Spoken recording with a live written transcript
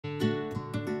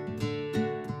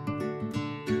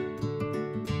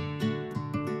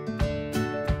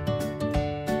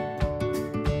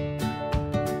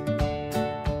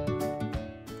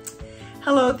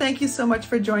Hello, thank you so much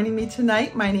for joining me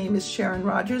tonight. My name is Sharon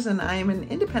Rogers and I am an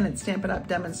independent Stampin' Up!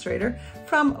 Demonstrator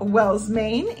from Wells,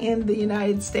 Maine in the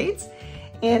United States.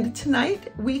 And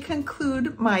tonight we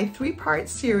conclude my three-part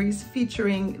series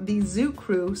featuring the Zoo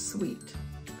Crew suite.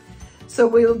 So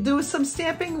we'll do some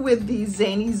stamping with the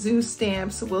Zany Zoo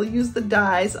stamps. We'll use the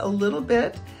dies a little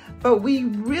bit, but we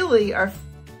really are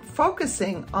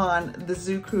focusing on the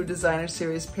Zoo Crew Designer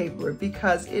Series paper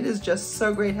because it is just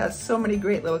so great, has so many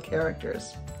great little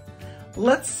characters.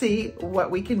 Let's see what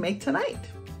we can make tonight.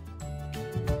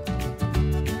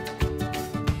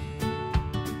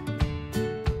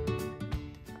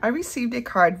 I received a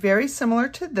card very similar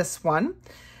to this one.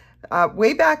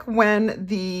 Way back when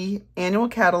the annual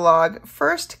catalog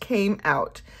first came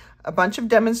out, a bunch of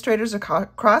demonstrators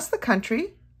across the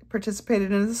country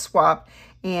participated in the swap,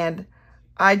 and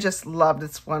I just loved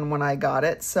this one when I got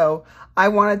it. So I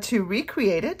wanted to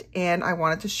recreate it and I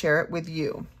wanted to share it with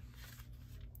you.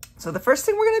 So the first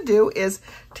thing we're going to do is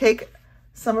take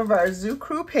some of our Zoo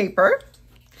Crew paper,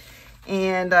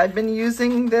 and I've been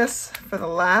using this for the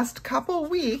last couple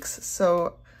weeks.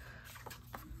 So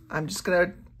I'm just going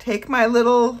to take my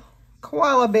little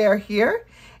koala bear here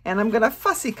and I'm going to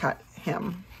fussy cut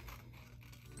him.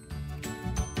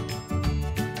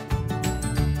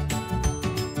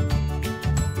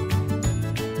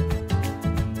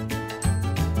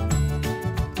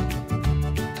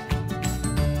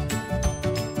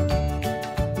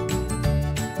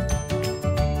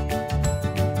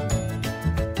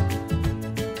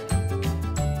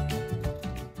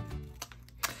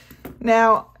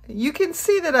 Now, you can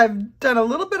see that I've done a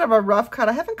little bit of a rough cut.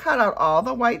 I haven't cut out all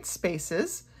the white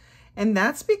spaces, and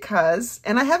that's because,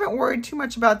 and I haven't worried too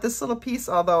much about this little piece,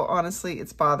 although honestly,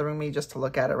 it's bothering me just to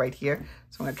look at it right here.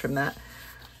 So I'm gonna trim that.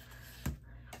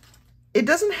 It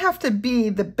doesn't have to be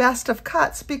the best of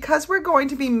cuts because we're going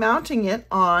to be mounting it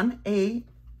on a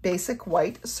basic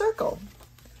white circle.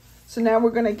 So now we're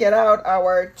gonna get out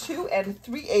our 2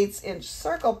 3/8 inch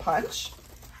circle punch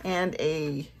and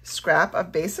a scrap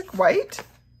of basic white.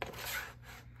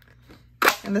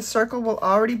 And the circle will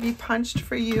already be punched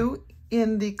for you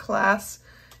in the class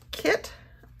kit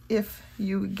if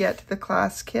you get the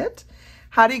class kit.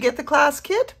 How do you get the class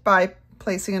kit? By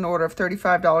placing an order of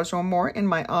 $35 or more in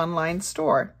my online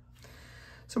store.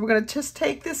 So we're gonna just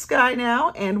take this guy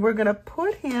now and we're gonna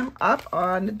put him up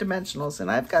on the dimensionals. And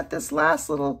I've got this last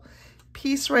little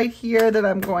piece right here that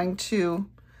I'm going to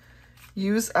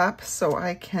use up so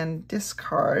I can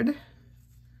discard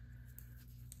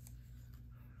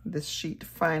this sheet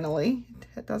finally.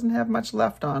 It doesn't have much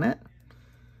left on it.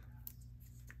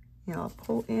 And I'll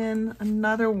pull in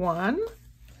another one.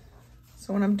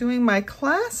 So when I'm doing my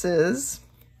classes,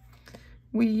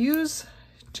 we use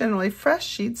generally fresh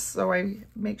sheets, so I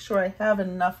make sure I have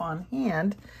enough on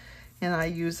hand and I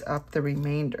use up the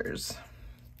remainders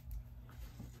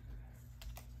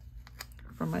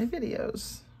for my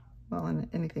videos. Well, and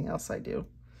anything else I do.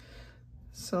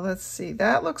 So let's see,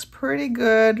 that looks pretty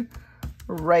good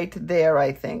right there,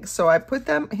 I think. So I put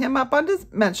him up on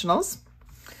dimensionals.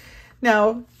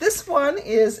 Now, this one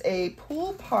is a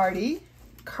Pool Party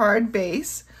card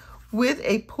base with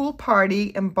a Pool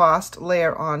Party embossed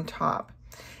layer on top.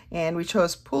 And we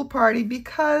chose Pool Party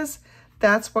because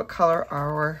that's what color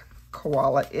our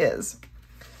koala is.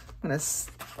 I'm gonna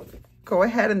go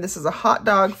ahead, and this is a hot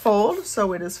dog fold,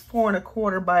 so it is 4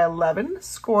 1/4 by 11,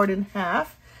 scored in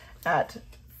half at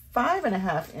 5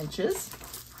 1/2 inches.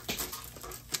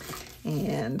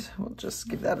 And we'll just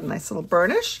give that a nice little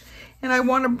burnish. And I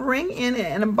want to bring in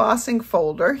an embossing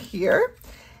folder here.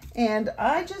 And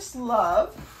I just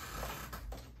love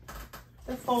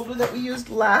the folder that we used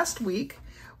last week,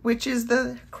 which is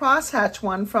the crosshatch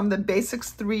one from the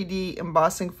Basics 3D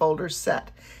embossing folder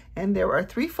set. And there are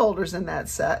 3 folders in that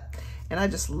set. And I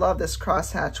just love this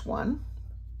crosshatch one.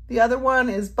 The other one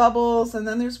is bubbles, and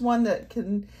then there's one that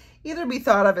can either be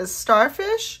thought of as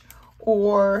starfish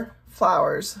or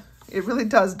flowers. It really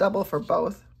does double for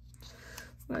both.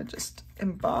 I'm gonna just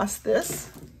emboss this.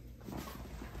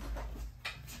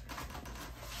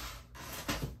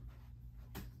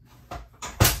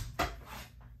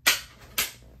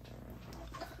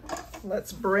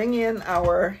 Let's bring in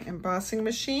our embossing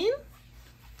machine.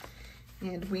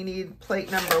 And we need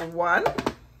plate number 1.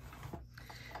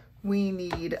 We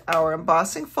need our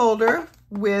embossing folder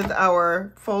with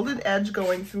our folded edge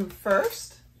going through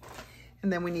first.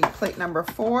 And then we need plate number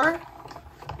 4.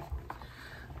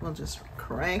 We'll just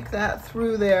crank that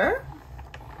through there.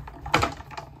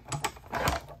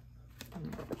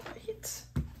 Right.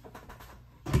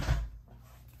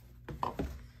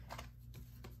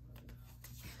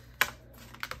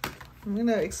 I'm going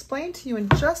to explain to you in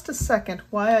just a second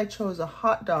why I chose a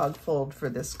hot dog fold for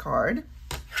this card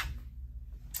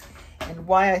and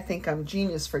why I think I'm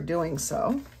genius for doing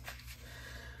so.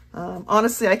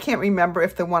 Honestly, I can't remember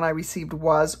if the one I received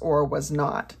was or was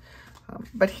not,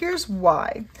 but here's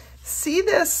why. See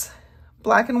this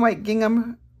black and white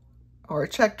gingham or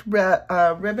checked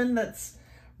ribbon that's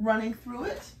running through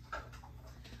it?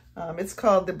 It's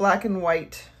called the black and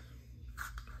white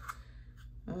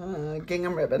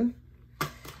gingham ribbon.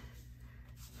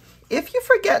 If you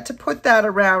forget to put that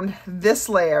around this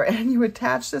layer and you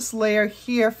attach this layer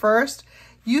here first,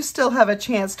 you still have a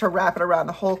chance to wrap it around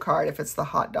the whole card if it's the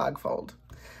hot dog fold.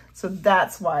 So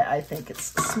that's why I think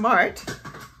it's smart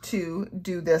to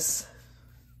do this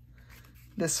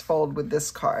fold with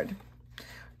this card. I'm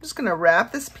just gonna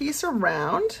wrap this piece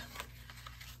around.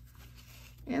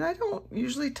 And I don't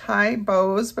usually tie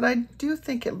bows, but I do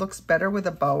think it looks better with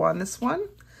a bow on this one.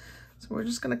 So we're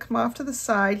just gonna come off to the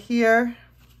side here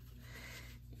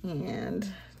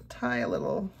and tie a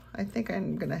little. I think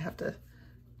I'm gonna have to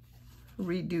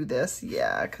redo this,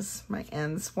 yeah, because my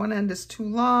ends, one end is too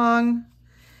long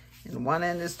and one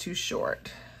end is too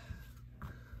short.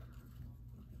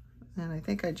 And I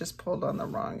think I just pulled on the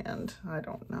wrong end. I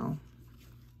don't know.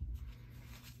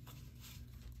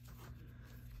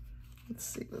 Let's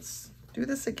see, let's do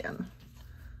this again.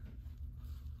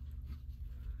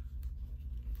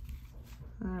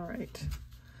 All right,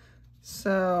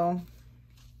 so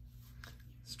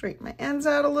straighten my ends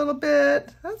out a little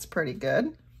bit. That's pretty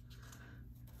good.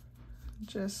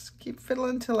 Just keep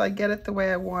fiddling until I get it the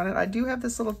way I want it. I do have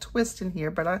this little twist in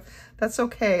here, but that's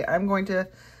okay. I'm going to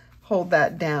hold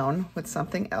that down with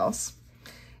something else.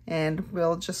 And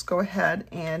we'll just go ahead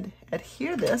and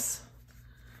adhere this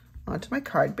onto my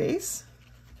card base.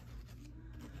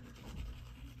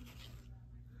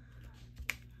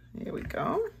 Here we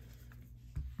go.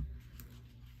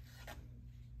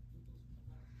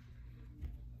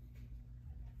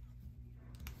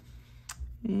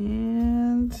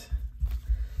 And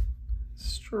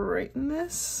straighten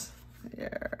this.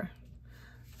 There.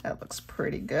 That looks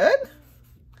pretty good.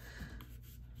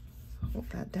 Hold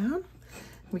that down.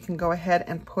 We can go ahead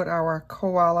and put our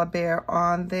koala bear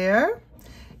on there.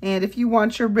 And if you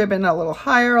want your ribbon a little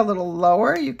higher, a little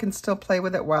lower, you can still play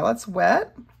with it while it's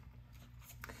wet.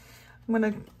 I'm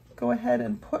going to go ahead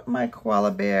and put my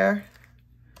koala bear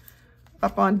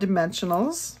up on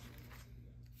dimensionals.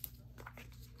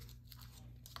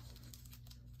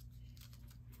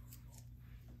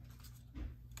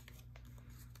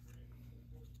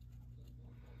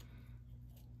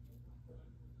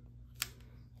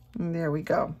 And there we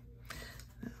go.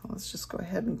 Now let's just go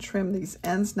ahead and trim these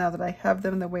ends now that I have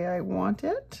them the way I want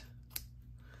it.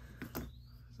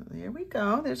 So there we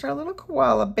go. There's our little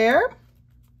koala bear.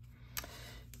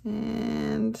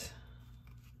 And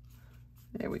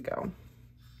there we go.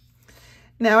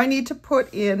 Now I need to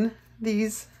put in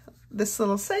this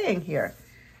little saying here.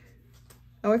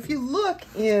 Now if you look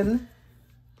in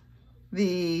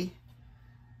the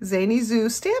Zany Zoo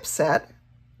stamp set,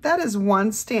 that is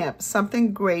one stamp,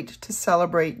 something great to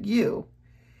celebrate you.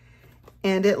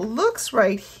 And it looks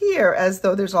right here as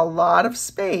though there's a lot of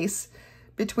space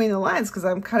between the lines because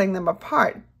I'm cutting them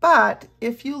apart. But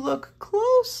if you look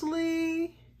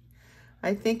closely,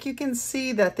 I think you can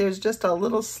see that there's just a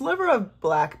little sliver of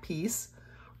black piece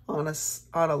on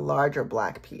a larger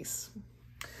black piece.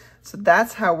 So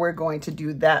that's how we're going to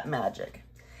do that magic.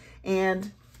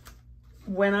 And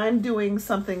when I'm doing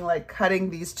something like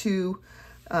cutting these two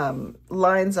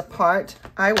lines apart,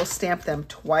 I will stamp them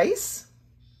twice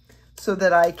so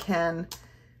that I can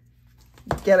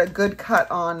get a good cut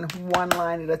on one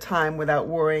line at a time without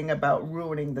worrying about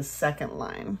ruining the second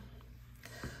line.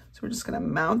 So we're just going to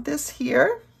mount this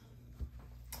here.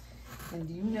 And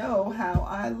you know how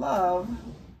I love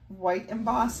white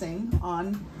embossing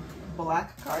on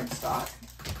black cardstock.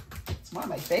 It's one of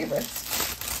my favorites.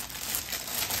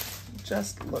 It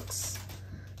just looks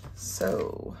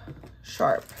so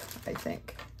sharp, I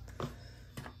think.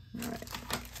 All right.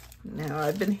 Now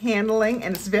I've been handling,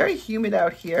 and it's very humid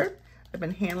out here. I've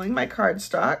been handling my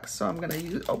cardstock, so I'm going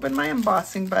to open my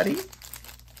embossing buddy.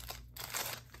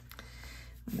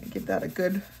 I'm going to give that a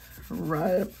good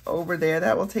rub over there.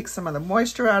 That will take some of the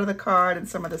moisture out of the card and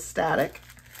some of the static.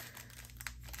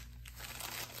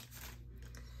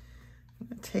 I'm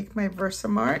going to take my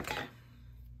Versamark.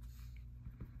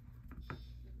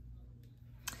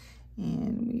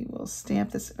 And we will stamp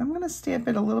this. I'm going to stamp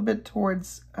it a little bit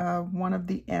towards one of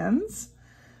the ends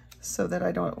so that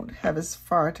I don't have as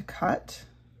far to cut.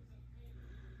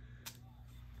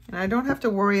 And I don't have to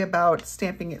worry about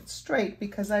stamping it straight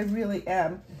because I really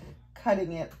am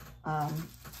cutting it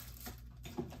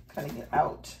cutting it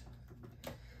out.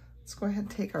 Let's go ahead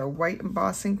and take our white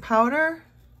embossing powder.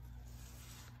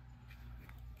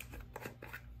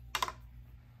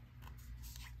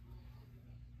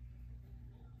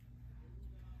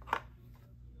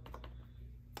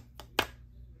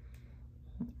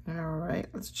 All right,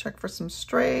 let's check for some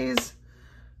strays.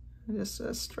 Just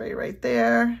a stray right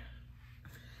there.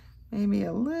 Maybe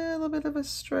a little bit of a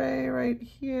stray right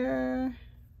here.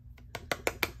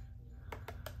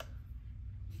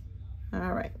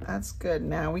 All right, that's good.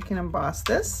 Now we can emboss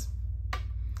this.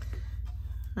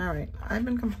 All right, I've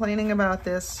been complaining about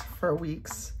this for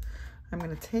weeks. I'm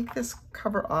gonna take this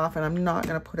cover off and I'm not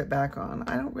gonna put it back on.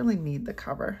 I don't really need the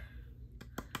cover.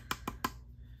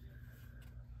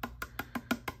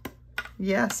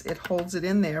 Yes, it holds it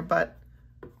in there, but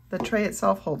the tray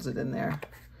itself holds it in there.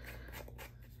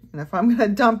 And if I'm gonna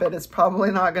dump it, it's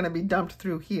probably not gonna be dumped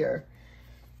through here.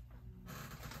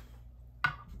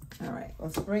 All right,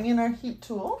 let's bring in our heat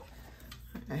tool.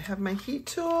 I have my heat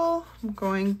tool. I'm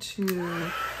going to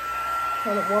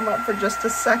let it warm up for just a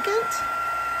second.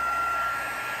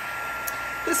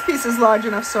 This piece is large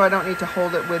enough so I don't need to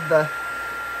hold it with the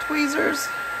tweezers.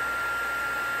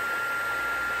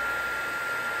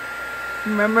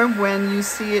 Remember, when you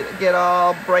see it get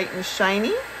all bright and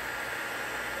shiny,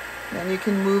 then you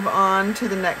can move on to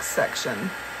the next section.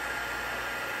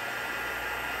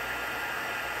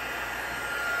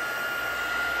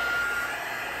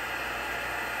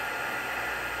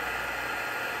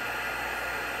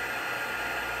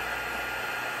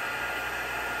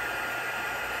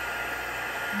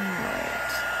 All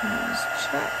right, let's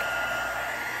check.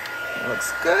 That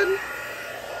looks good.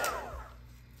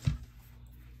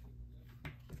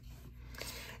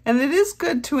 And it is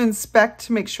good to inspect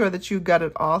to make sure that you got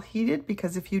it all heated,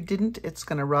 because if you didn't, it's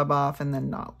going to rub off and then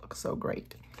not look so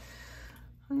great.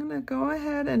 I'm going to go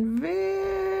ahead and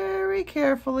very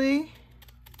carefully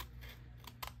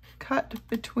cut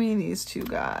between these two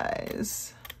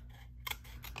guys.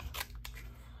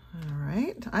 All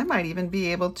right, I might even be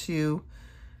able to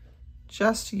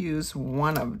just use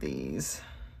one of these.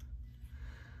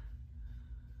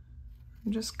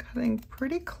 I'm just cutting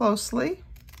pretty closely.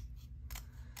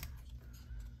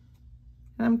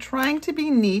 I'm trying to be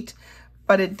neat,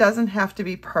 but it doesn't have to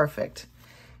be perfect,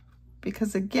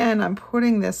 because again, I'm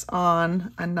putting this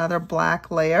on another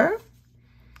black layer.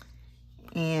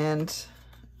 And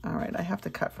all right, I have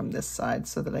to cut from this side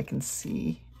so that I can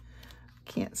see.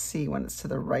 Can't see when it's to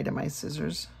the right of my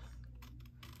scissors.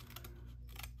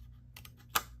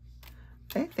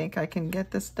 I think I can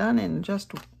get this done in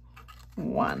just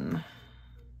one.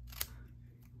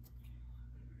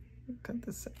 Cut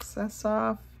this excess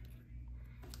off.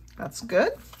 That's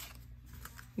good.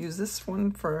 Use this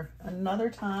one for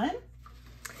another time.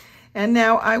 And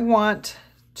now I want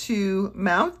to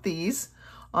mount these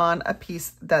on a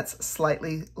piece that's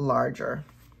slightly larger.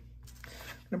 I'm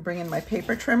gonna bring in my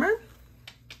paper trimmer,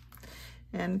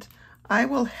 and I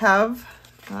will have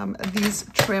these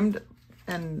trimmed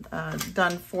and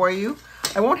done for you.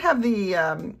 I won't have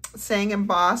the saying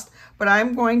embossed, but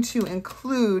I'm going to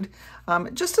include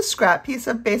just a scrap piece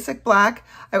of basic black.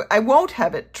 I won't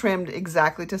have it trimmed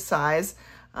exactly to size.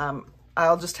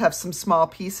 I'll just have some small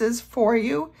pieces for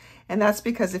you. And that's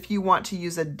because if you want to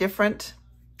use a different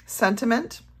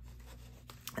sentiment,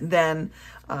 then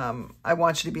I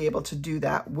want you to be able to do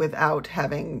that without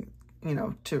having, you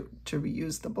know, to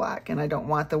reuse the black. And I don't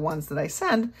want the ones that I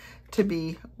send to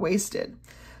be wasted.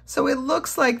 So it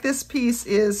looks like this piece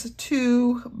is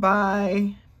 2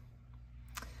 by,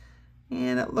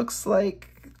 and it looks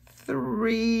like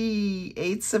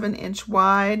 3/8 of an inch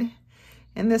wide.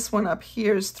 And this one up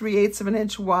here is 3/8 of an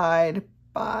inch wide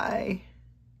by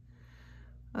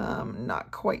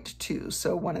not quite 2,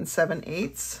 so 1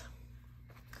 7/8.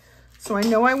 So I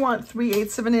know I want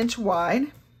 3/8 of an inch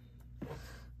wide.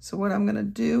 So what I'm gonna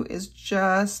do is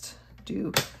just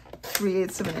do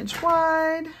 3/8 of an inch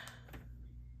wide.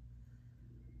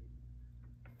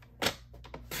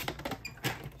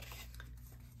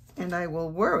 And I will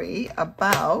worry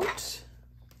about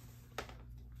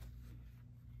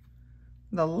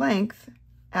the length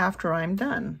after I'm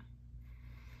done.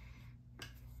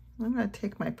 I'm going to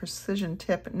take my precision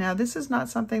tip. Now, this is not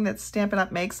something that Stampin'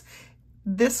 Up! Makes.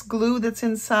 This glue that's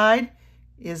inside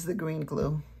is the green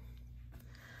glue.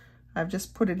 I've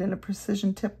just put it in a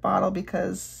precision tip bottle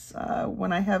because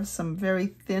when I have some very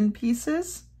thin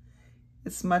pieces,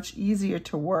 it's much easier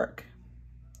to work.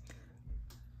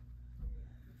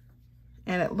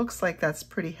 And it looks like that's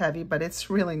pretty heavy, but it's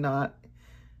really not.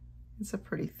 It's a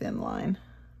pretty thin line.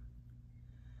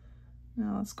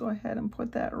 Now let's go ahead and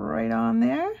put that right on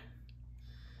there.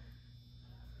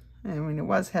 I mean, it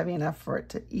was heavy enough for it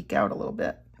to eke out a little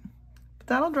bit. But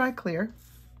that'll dry clear.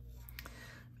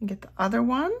 And get the other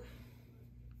one.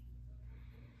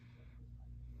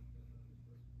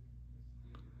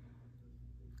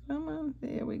 Come on,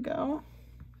 there we go.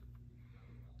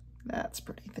 That's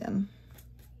pretty thin.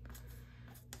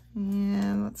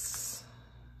 And let's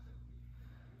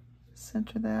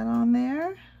center that on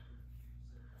there.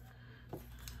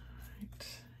 Right.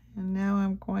 And now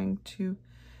I'm going to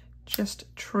just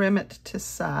trim it to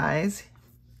size.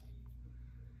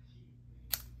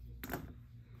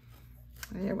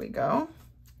 There we go.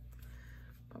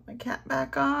 Put my cap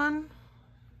back on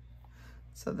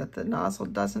so that the nozzle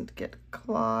doesn't get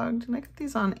clogged. And I got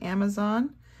these on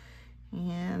Amazon,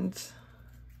 and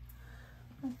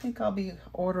I think I'll be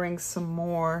ordering some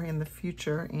more in the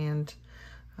future and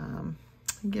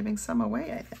giving some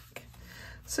away, I think.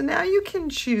 So now you can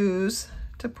choose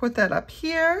to put that up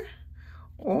here,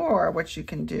 or what you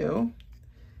can do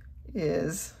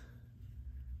is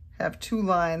have two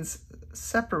lines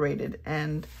separated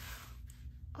and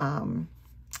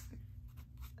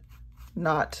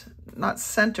not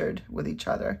centered with each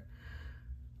other,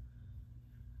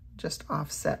 just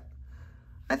offset.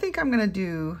 I think I'm gonna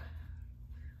do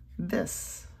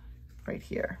this right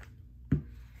here,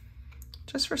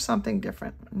 just for something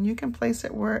different. And you can place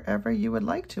it wherever you would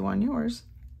like to on yours.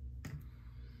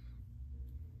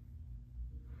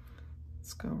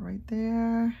 Let's go right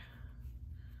there.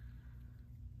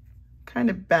 Kind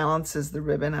of balances the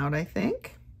ribbon out, I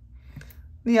think.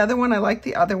 The other one, I like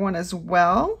the other one as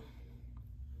well,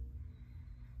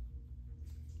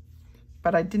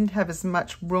 but I didn't have as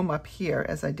much room up here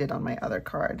as I did on my other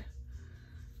card.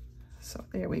 So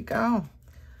there we go.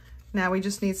 Now we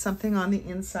just need something on the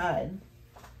inside.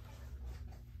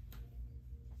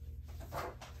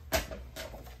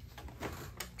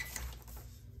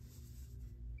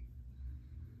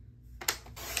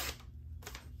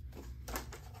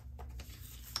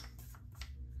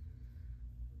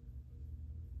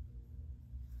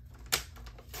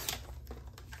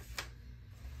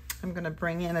 I'm going to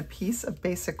bring in a piece of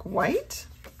basic white,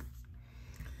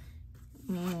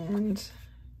 and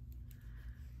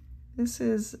this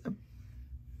is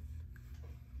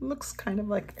looks kind of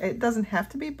like, it doesn't have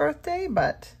to be birthday,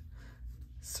 but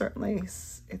certainly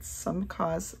it's some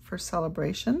cause for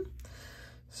celebration.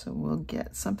 So we'll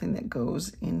get something that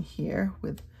goes in here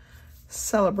with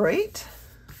celebrate.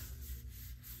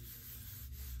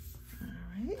 All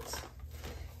right.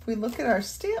 If we look at our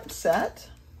stamp set,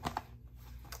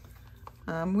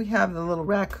 we have the little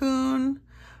raccoon,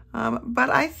 but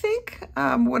I think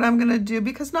what I'm going to do,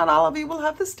 because not all of you will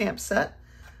have the stamp set,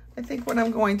 I think what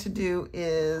I'm going to do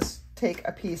is take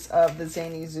a piece of the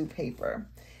Zany Zoo paper,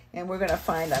 and we're going to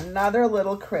find another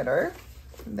little critter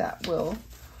that will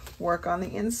work on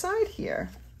the inside here.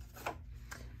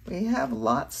 We have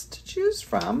lots to choose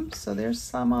from, so there's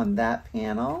some on that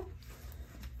panel.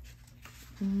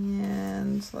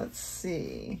 And let's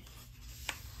see.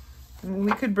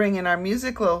 We could bring in our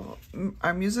musical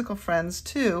friends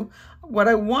too. What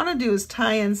I want to do is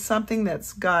tie in something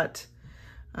that's got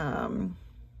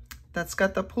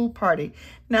the pool party.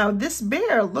 Now this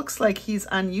bear looks like he's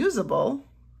unusable,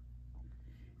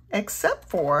 except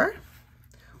for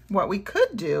what we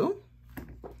could do,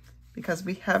 because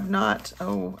we have not.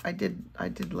 Oh, I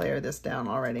did layer this down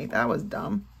already. That was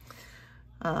dumb.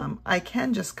 I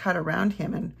can just cut around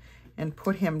him and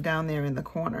put him down there in the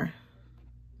corner.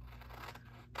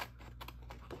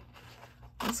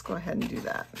 Let's go ahead and do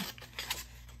that.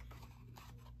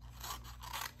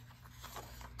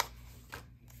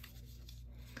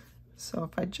 So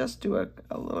if I just do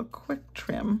a little quick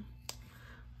trim,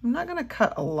 I'm not going to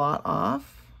cut a lot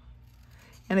off.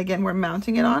 And again, we're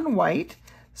mounting it on white,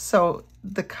 so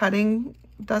the cutting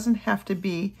doesn't have to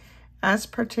be as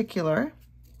particular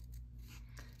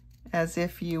as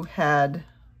if you had,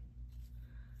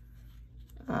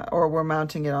 or we're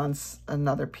mounting it on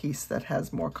another piece that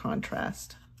has more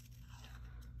contrast,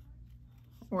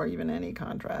 or even any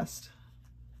contrast.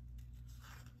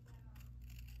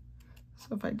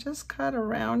 So if I just cut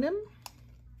around him,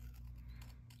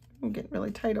 I'm getting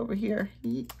really tight over here.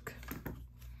 Eek.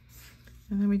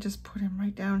 And then we just put him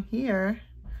right down here,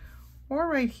 or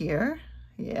right here.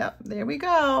 Yeah, there we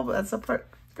go. That's a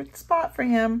perfect spot for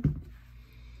him.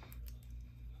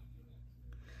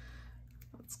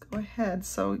 Let's go ahead.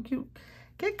 So you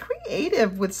get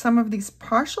creative with some of these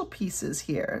partial pieces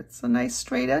here. It's a nice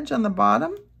straight edge on the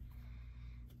bottom.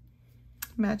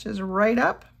 Matches right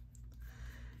up.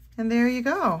 And there you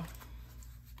go.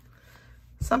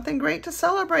 Something great to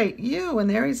celebrate you. And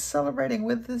there he's celebrating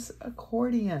with this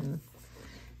accordion.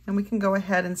 And we can go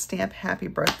ahead and stamp happy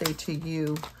birthday to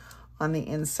you on the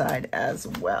inside as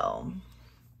well.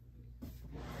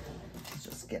 Let's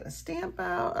just get a stamp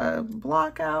out, a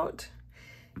block out,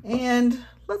 and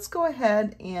let's go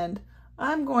ahead and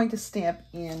I'm going to stamp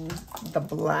in the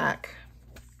black.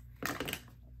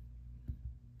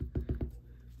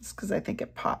 Just because I think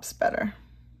it pops better.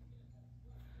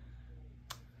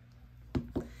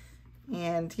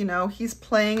 And you know, he's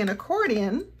playing an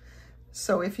accordion,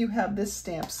 so if you have this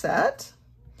stamp set,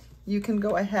 you can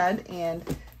go ahead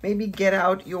and maybe get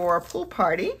out your pool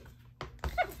party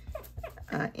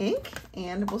ink,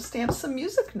 and we'll stamp some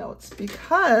music notes,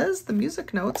 because the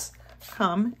music notes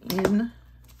come in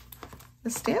the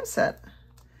stamp set.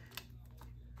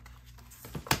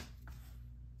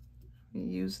 We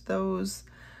used those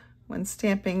when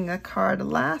stamping a card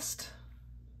last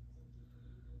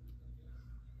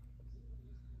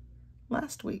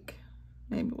week.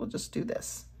 Maybe we'll just do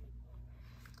this.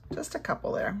 Just a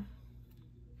couple there.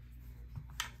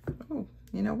 Oh,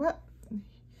 you know what?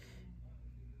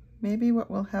 Maybe what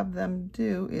we'll have them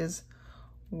do is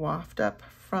waft up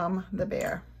from the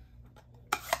bear.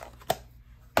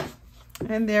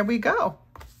 And there we go.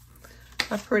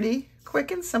 A pretty quick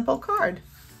and simple card.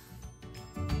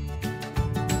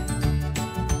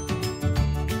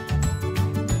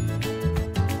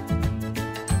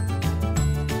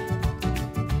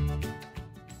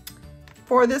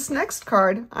 For this next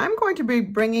card, I'm going to be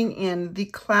bringing in the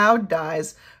cloud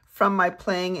dies from my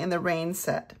Playing in the Rain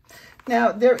set.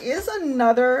 Now, there is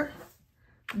another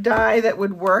die that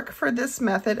would work for this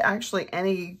method, actually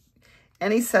any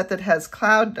set that has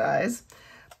cloud dies.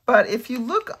 But if you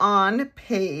look on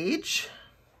page,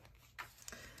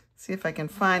 see if I can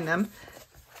find them,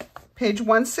 page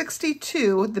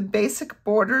 162, the basic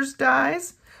borders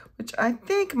dies, which I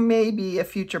think may be a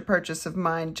future purchase of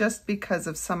mine just because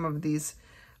of some of these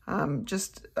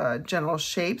general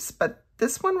shapes. But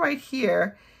this one right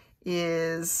here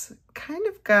is kind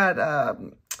of got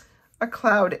a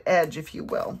cloud edge, if you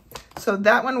will. So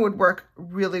that one would work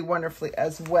really wonderfully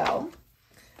as well.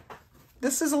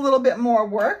 This is a little bit more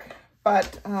work,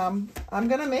 but I'm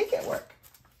gonna make it work.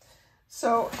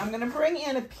 So I'm gonna bring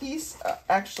in a piece,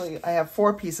 actually I have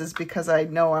 4 pieces because I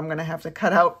know I'm gonna have to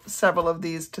cut out several of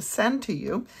these to send to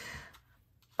you.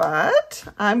 But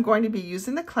I'm going to be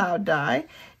using the cloud die,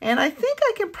 and I think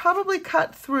I can probably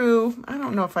cut through, I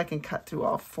don't know if I can cut through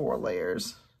all 4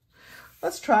 layers.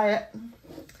 Let's try it.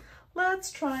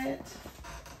 Let's try it.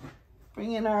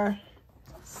 Bring in our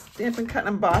Stampin' Cut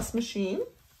and Emboss machine.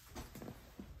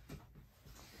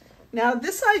 Now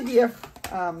this idea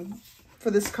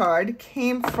for this card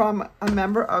came from a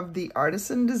member of the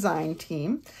artisan design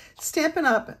team. Stampin'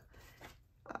 Up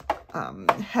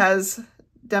has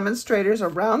demonstrators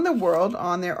around the world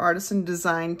on their artisan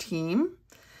design team.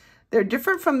 They're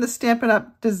different from the Stampin'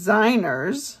 Up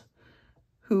designers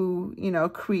who, you know,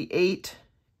 create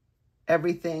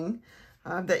everything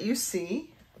that you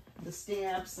see, the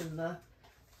stamps and the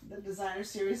designer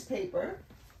series paper.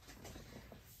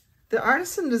 The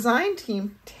artisan design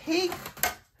team take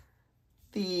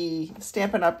the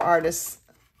Stampin' Up artists'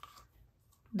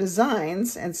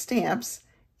 designs and stamps,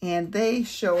 and they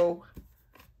show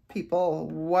people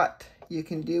what you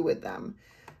can do with them.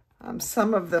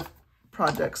 Some of the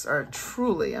projects are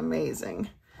truly amazing.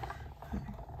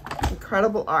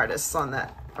 Incredible artists on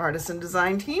that artisan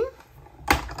design team.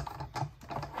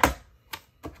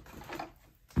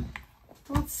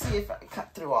 Let's see if I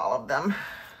cut through all of them.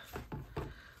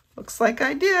 Looks like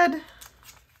I did.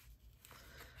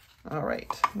 All right,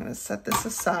 I'm gonna set this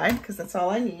aside because that's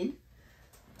all I need.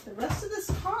 The rest of this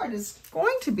card is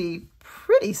going to be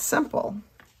pretty simple.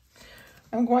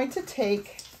 I'm going to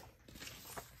take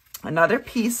another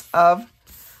piece of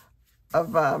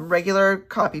regular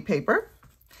copy paper,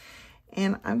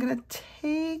 and I'm going to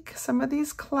take some of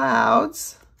these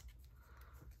clouds.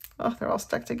 Oh, they're all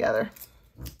stuck together.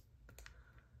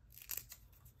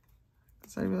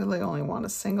 So I really only want a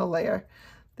single layer.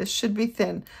 This should be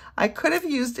thin. I could have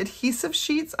used adhesive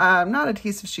sheets, not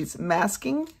adhesive sheets,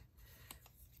 masking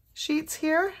sheets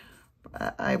here.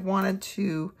 I wanted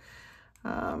to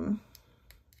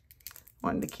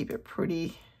keep it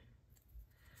pretty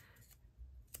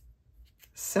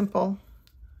simple.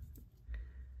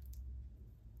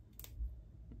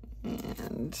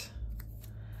 And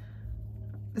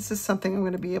this is something I'm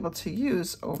going to be able to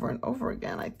use over and over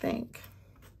again, I think.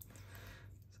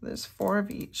 So there's 4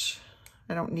 of each.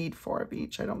 I don't need 4 of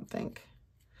each, I don't think.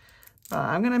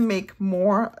 I'm going to make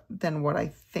more than what I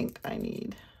think I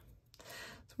need.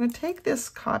 So I'm going to take this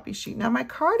copy sheet. Now my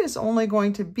card is only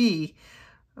going to be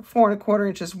 4 1/4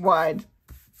 inches wide,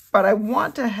 but I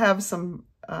want to have some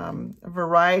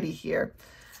variety here.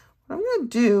 What I'm going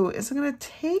to do is I'm going to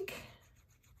take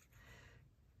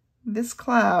this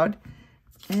cloud,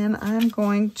 and I'm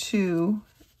going to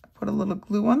put a little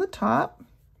glue on the top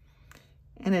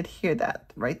and adhere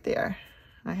that right there.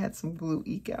 I had some glue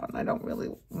eke out and I don't really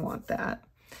want that.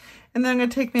 And then I'm going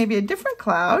to take maybe a different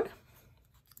cloud.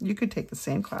 You could take the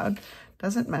same cloud,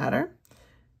 doesn't matter.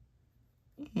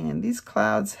 And these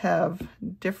clouds have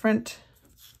different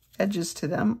edges to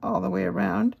them all the way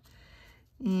around.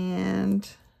 And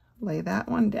lay that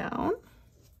one down.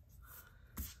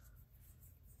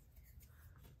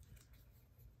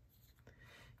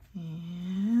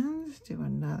 And do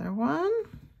another one.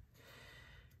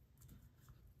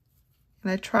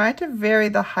 And I try to vary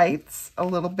the heights a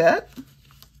little bit.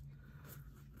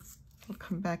 We'll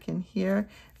come back in here.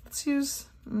 Let's use,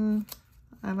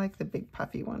 I like the big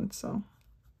puffy one, so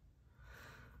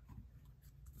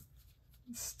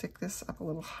let's stick this up a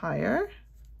little higher.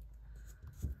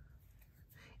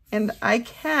 And I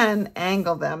can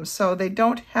angle them so they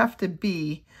don't have to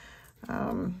be,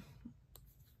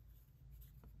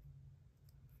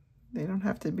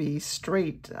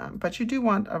 straight, but you do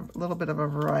want a little bit of a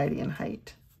variety in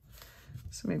height.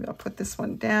 So maybe I'll put this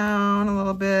one down a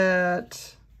little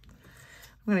bit.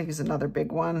 I'm going to use another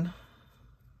big one.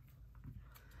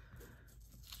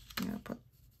 I'm going to put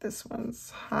this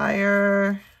one's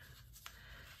higher.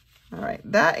 All right,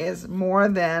 that is more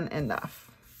than enough,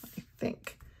 I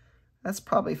think. That's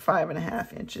probably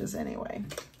 5.5 inches anyway.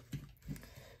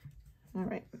 All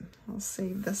right, I'll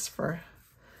save this for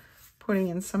putting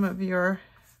in some of your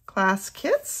class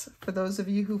kits. For those of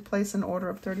you who place an order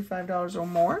of $35 or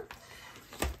more,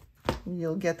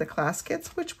 you'll get the class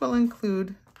kits, which will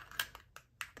include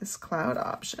this cloud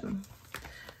option.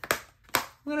 I'm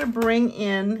going to bring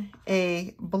in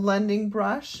a blending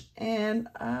brush, and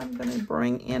I'm going to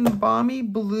bring in Balmy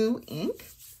Blue ink.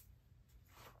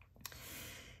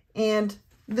 And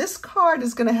this card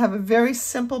is going to have a very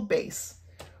simple base.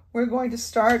 We're going to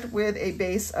start with a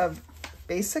base of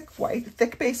basic white,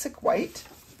 thick basic white.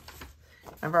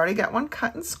 I've already got one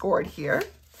cut and scored here,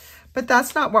 but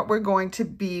that's not what we're going to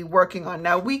be working on.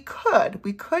 Now we could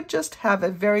just have a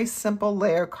very simple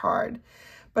layer card,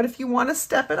 but if you want to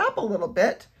step it up a little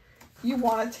bit, you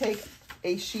want to take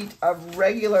a sheet of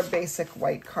regular basic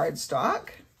white cardstock,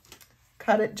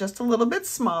 cut it just a little bit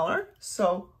smaller,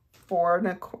 so 4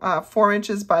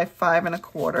 inches by 5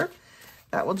 1/4.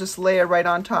 That will just layer right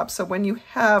on top. So when you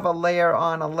have a layer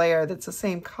on a layer that's the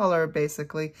same color,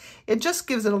 basically, it just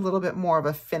gives it a little bit more of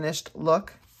a finished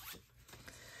look.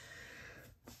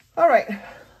 All right,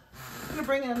 I'm gonna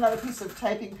bring in another piece of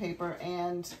typing paper,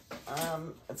 and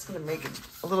it's gonna make it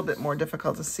a little bit more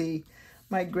difficult to see.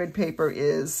 My grid paper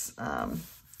is, I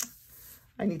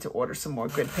need to order some more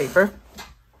grid paper.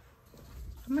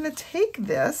 I'm gonna take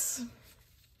this,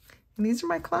 and these are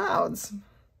my clouds.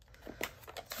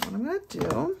 What I'm going to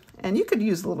do, and you could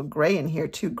use a little gray in here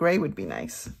too. Gray would be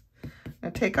nice. I'm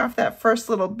going to take off that first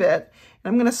little bit,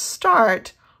 and I'm going to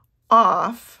start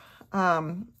off,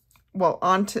 well,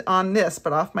 on this,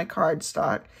 but off my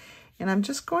cardstock. And I'm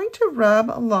just going to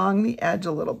rub along the edge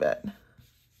a little bit.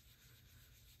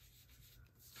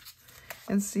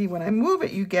 And see, when I move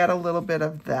it, you get a little bit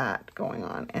of that going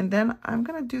on. And then I'm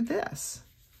going to do this.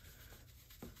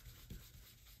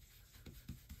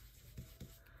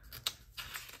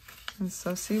 And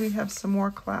so see, we have some more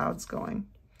clouds going.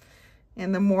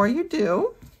 And the more you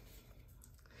do,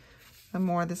 the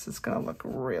more this is going to look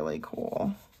really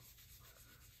cool.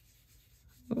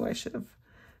 Oh, I should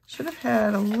have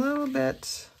had a little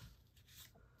bit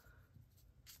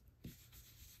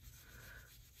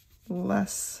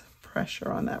less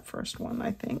pressure on that first one,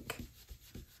 I think.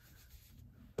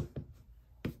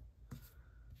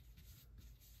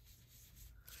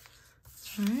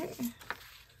 All right.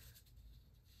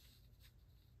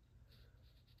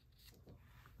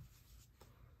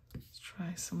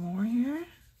 Try some more here.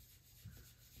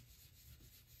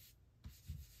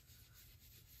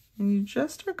 And you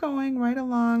just are going right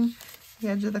along the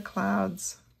edge of the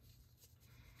clouds.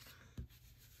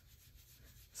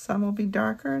 Some will be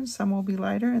darker and some will be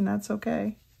lighter, and that's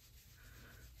okay.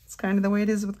 It's kind of the way it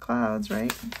is with clouds,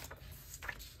 right?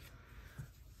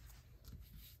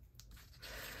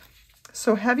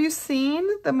 So have you seen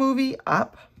the movie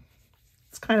Up?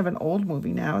 It's kind of an old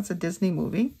movie now. It's a Disney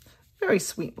movie. Very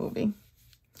sweet movie.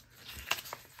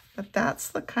 But that's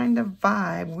the kind of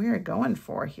vibe we're going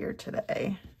for here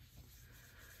today.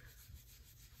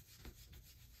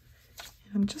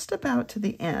 I'm just about to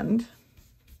the end.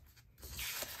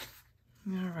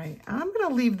 All right, I'm going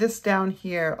to leave this down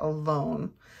here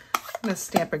alone. I'm going to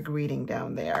stamp a greeting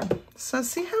down there. So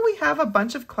see how we have a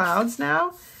bunch of clouds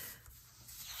now?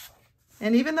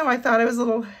 And even though I thought I was a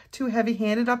little too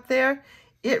heavy-handed up there,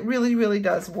 it really, really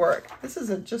does work. This is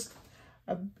just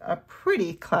a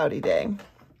pretty cloudy day.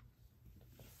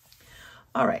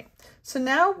 All right, so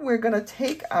now we're gonna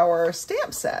take our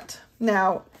stamp set.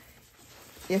 Now,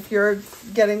 if you're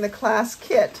getting the class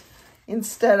kit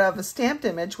instead of a stamped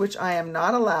image, which I am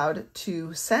not allowed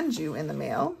to send you in the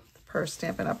mail per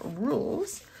Stampin' Up!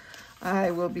 Rules,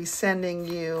 I will be sending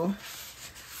you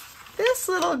this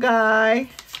little guy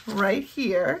right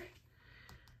here.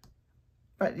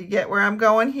 But you get where I'm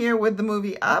going here with the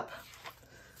movie Up?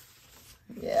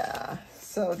 Yeah,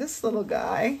 so this little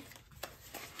guy,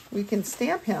 we can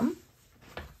stamp him.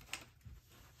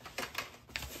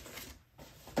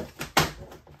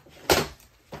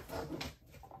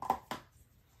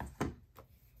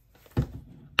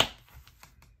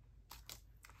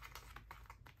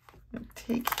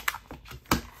 Take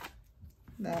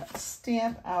that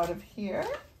stamp out of here,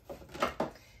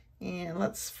 and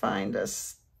let's find a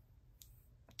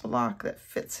block that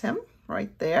fits him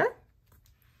right there.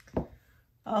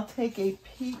 I'll take a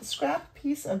scrap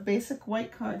piece of basic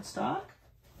white cardstock.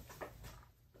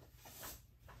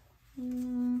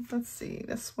 Let's see,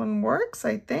 this one works,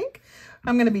 I think.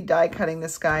 I'm going to be die cutting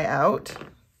this guy out.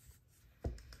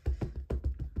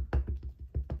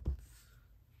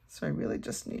 So I really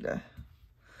just need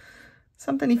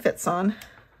something he fits on.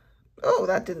 Oh,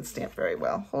 that didn't stamp very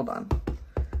well. Hold on.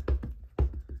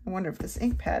 I wonder if this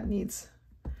ink pad needs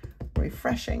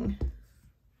refreshing.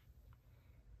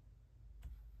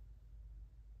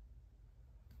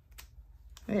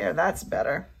 There, that's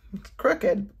better. It's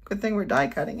crooked. Good thing we're die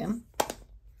cutting him.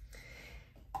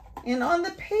 And on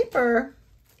the paper,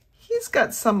 he's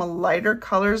got some lighter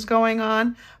colors going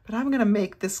on, but I'm gonna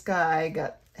make this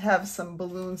guy have some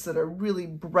balloons that are really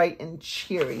bright and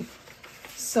cheery.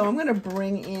 So I'm gonna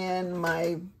bring in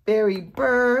my Berry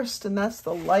Burst, and that's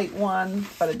the light one,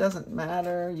 but it doesn't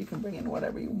matter. You can bring in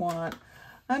whatever you want.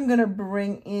 I'm gonna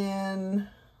bring in,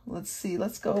 let's see,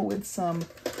 let's go with some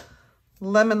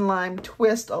Lemon Lime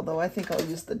Twist, although I think I'll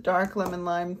use the dark Lemon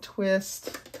Lime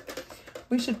Twist.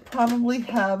 We should probably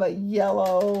have a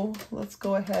yellow. Let's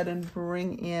go ahead and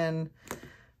bring in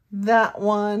that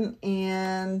one.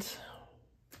 And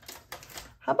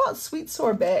how about Sweet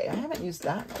Sorbet? I haven't used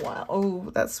that in a while. Oh,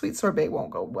 that Sweet Sorbet won't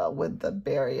go well with the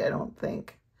berry, I don't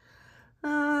think.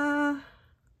 Let's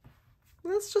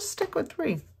just stick with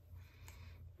 3.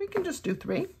 We can just do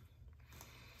 3.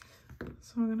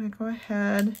 So I'm gonna go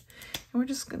ahead and we're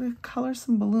just gonna color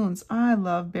some balloons. I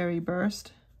love Berry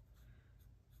Burst.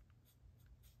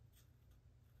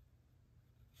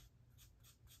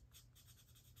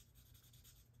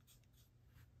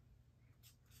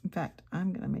 In fact,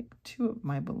 I'm gonna make 2 of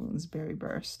my balloons Berry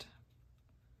Burst.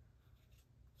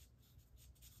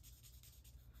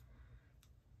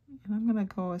 And I'm gonna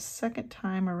go a second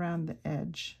time around the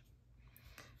edge.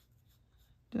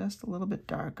 Just a little bit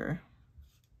darker.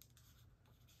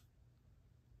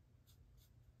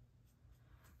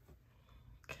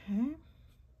 Okay.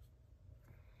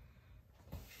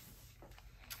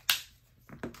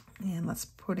 And let's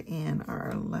put in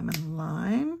our lemon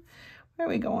lime. Where are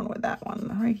we going with that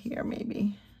one? Right here,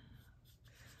 maybe.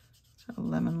 So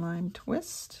lemon lime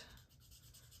twist.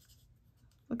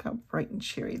 Look how bright and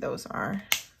cheery those are.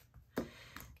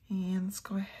 And let's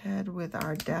go ahead with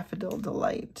our Daffodil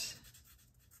Delight.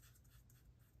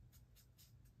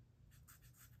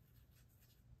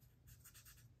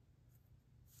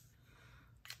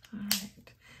 All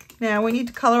right. Now we need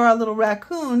to color our little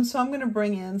raccoon, so I'm going to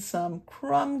bring in some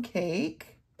crumb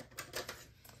cake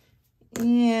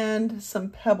and some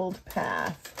Pebbled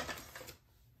Path.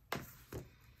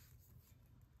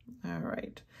 All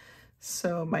right.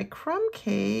 So my crumb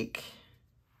cake,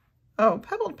 oh,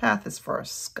 Pebbled Path is for a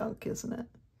skunk, isn't it?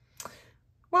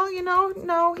 Well, you know,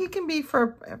 no, he can be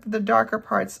for the darker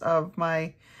parts of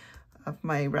my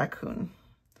raccoon.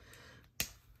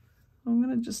 I'm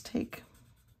going to just take,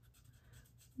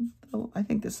 I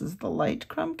think this is the light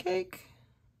crumb cake.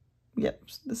 Yep,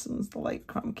 this one's the light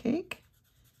crumb cake.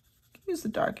 You can use the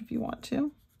dark if you want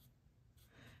to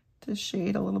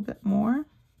shade a little bit more.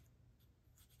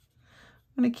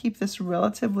 I'm going to keep this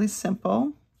relatively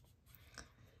simple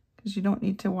because you don't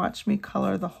need to watch me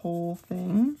color the whole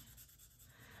thing.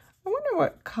 I wonder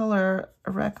what color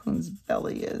a raccoon's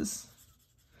belly is.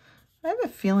 I have a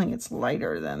feeling it's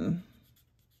lighter than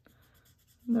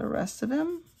the rest of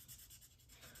him,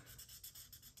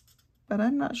 but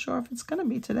I'm not sure if it's going to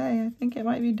be today. I think it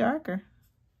might be darker.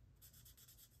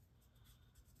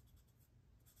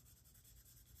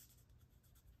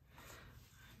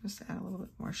 Just add a little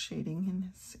bit more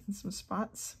shading in some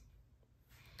spots.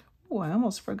 Oh, I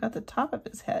almost forgot the top of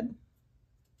his head.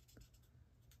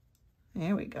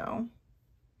 There we go.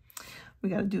 We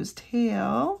got to do his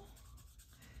tail,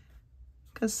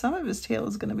 because some of his tail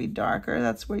is going to be darker.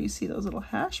 That's where you see those little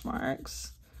hash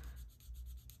marks.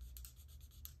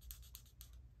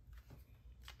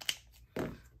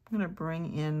 I'm going to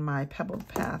bring in my Pebbled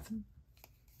Path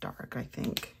dark, I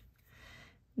think.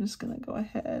 I'm just going to go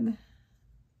ahead,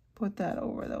 put that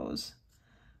over those.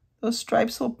 Those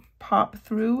stripes will pop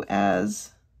through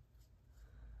as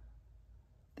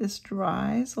this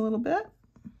dries a little bit.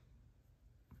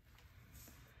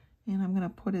 And I'm going to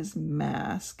put his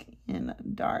mask in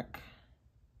dark.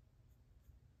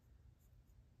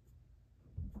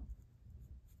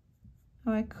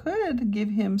 Now I could give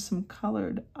him some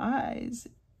colored eyes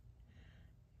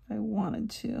if I wanted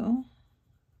to,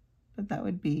 but that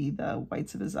would be, the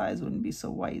whites of his eyes wouldn't be so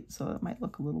white, so it might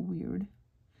look a little weird.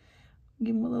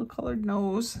 Give him a little colored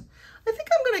nose. I think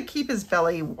I'm going to keep his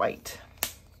belly white.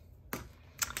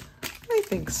 I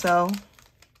think so.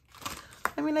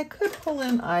 I mean, I could pull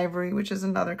in ivory, which is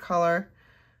another color.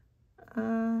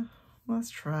 Let's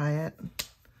try it.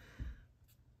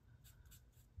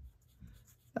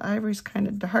 The ivory's kind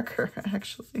of darker,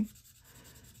 actually.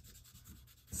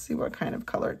 Let's see what kind of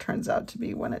color it turns out to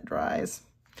be when it dries.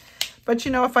 But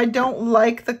you know, if I don't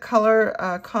like the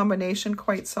color combination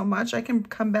quite so much, I can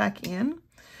come back in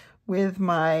with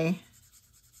my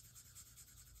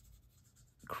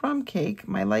crumb cake,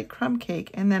 my light crumb cake,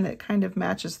 and then it kind of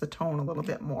matches the tone a little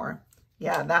bit more.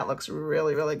 Yeah, that looks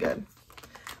really, really good,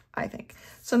 I think.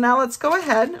 So now let's go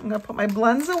ahead. I'm going to put my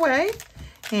blends away,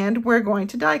 and we're going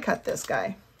to die cut this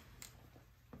guy.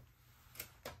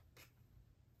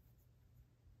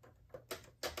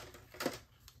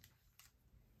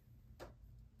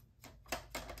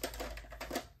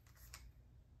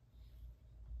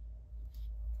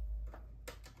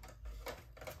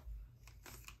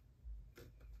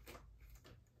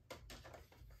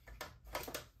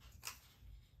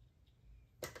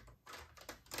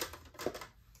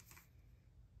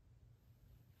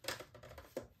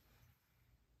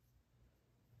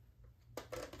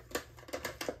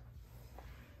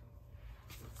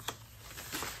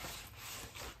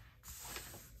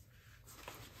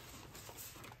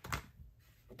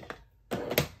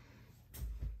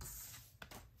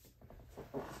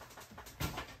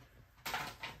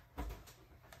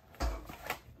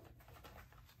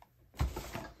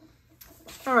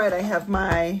 All right, I have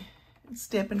my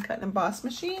Stampin' Cut and Emboss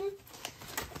machine,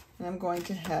 and I'm going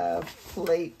to have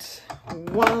plate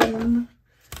 1,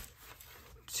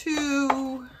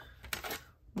 2,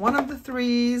 one of the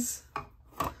 3s.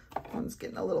 One's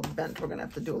getting a little bent. We're gonna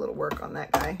have to do a little work on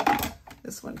that guy.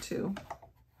 This one too.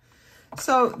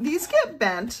 So these get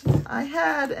bent. I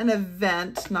had an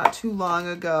event not too long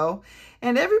ago,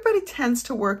 and everybody tends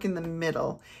to work in the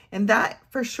middle. And that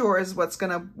for sure is what's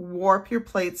gonna warp your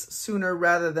plates sooner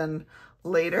rather than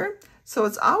later. So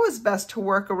it's always best to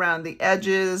work around the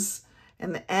edges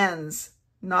and the ends,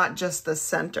 not just the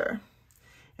center.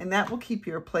 And that will keep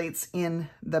your plates in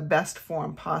the best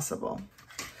form possible.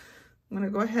 I'm gonna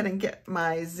go ahead and get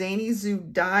my Zany Zoo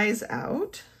dies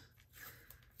out.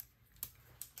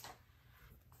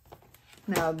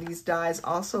 Now these dies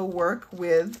also work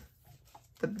with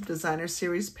the Designer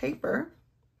Series paper.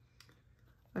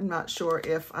 I'm not sure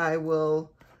if I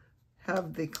will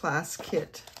have the class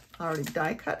kit already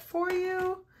die cut for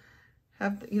you,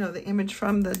 have you know, the image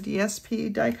from the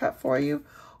DSP die cut for you,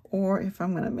 or if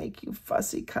I'm going to make you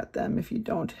fussy cut them if you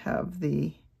don't have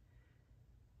the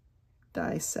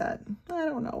die set. I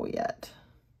don't know yet.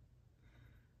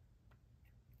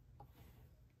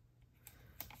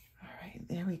 All right,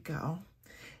 there we go.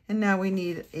 And now we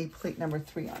need a plate number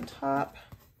 3 on top.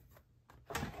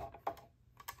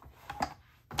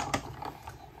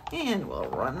 And we'll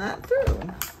run that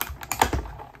through.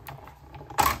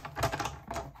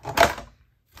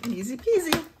 Easy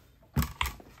peasy.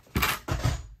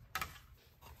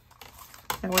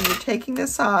 And when you're taking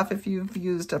this off, if you've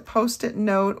used a Post-it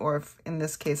note, or if in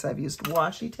this case I've used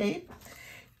washi tape,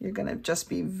 you're gonna just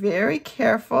be very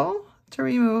careful to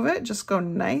remove it. Just go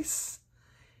nice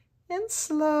and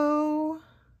slow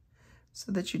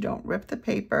so that you don't rip the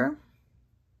paper.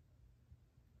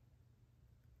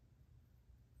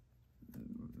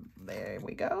 There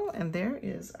we go. And there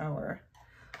is our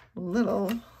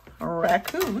little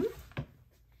raccoon.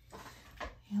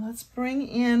 And let's bring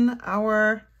in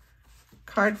our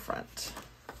card front.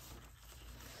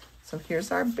 So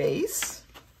here's our base.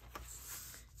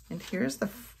 And here's the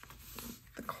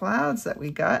clouds that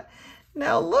we got.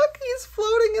 Now look, he's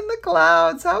floating in the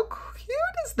clouds. How cute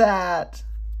is that?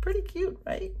 Pretty cute,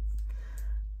 right?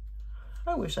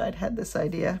 I wish I'd had this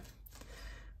idea.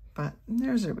 But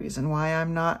there's a reason why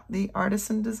I'm not the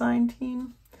artisan design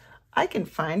team. I can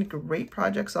find great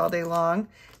projects all day long.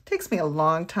 It takes me a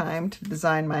long time to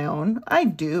design my own. I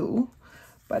do,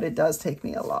 but it does take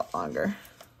me a lot longer.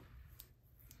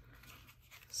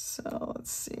 So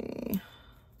let's see.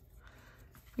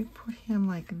 We put him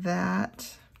like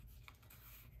that.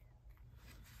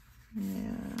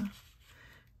 Yeah.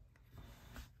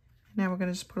 Now we're going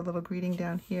to just put a little greeting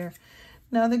down here.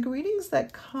 Now the greetings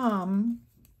that come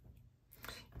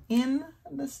in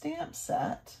the stamp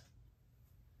set,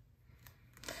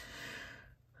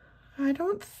 I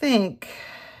don't think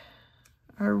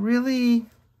are really,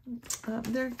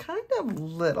 they're kind of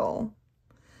little.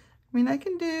 I mean, I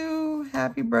can do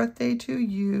happy birthday to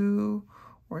you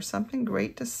or something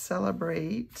great to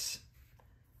celebrate.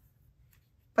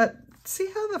 But see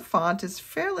how the font is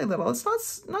fairly little.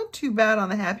 It's not too bad on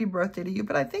the happy birthday to you,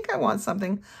 but I think I want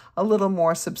something a little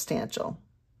more substantial.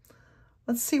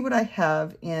 Let's see what I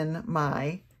have in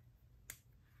my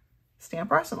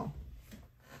stamp arsenal.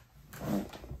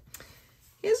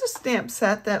 Here's a stamp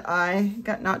set that I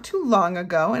got not too long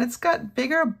ago, and it's got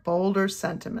bigger, bolder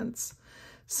sentiments.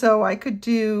 So I could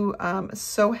do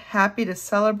So Happy to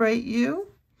Celebrate You.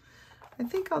 I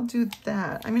think I'll do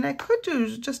that. I mean, I could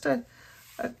do just a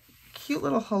cute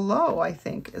little hello, I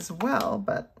think, as well,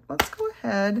 but let's go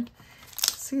ahead.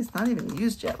 See, it's not even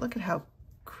used yet. Look at how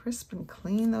crisp and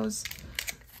clean those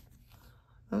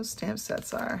stamp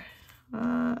sets are.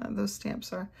 Those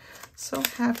stamps are. So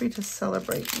Happy to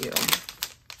Celebrate You.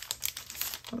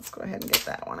 Let's go ahead and get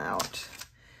that one out.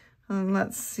 And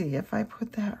let's see if I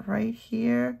put that right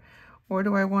here, or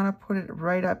do I want to put it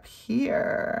right up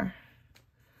here?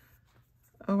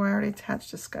 Oh, I already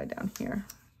attached this guy down here.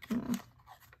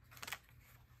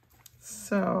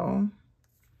 So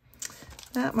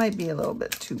that might be a little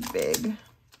bit too big.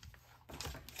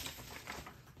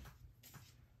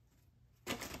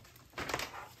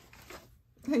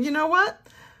 And you know what?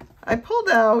 I pulled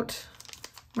out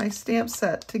my stamp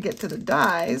set to get to the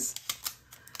dies,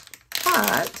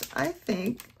 but I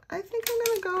think I'm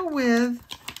gonna go with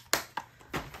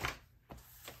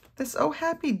this Oh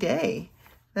Happy Day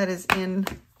that is in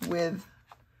with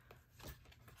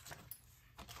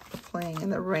the Playing in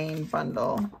the Rain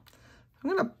bundle.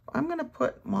 I'm gonna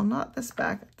put, well, not this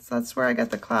back. So that's where I got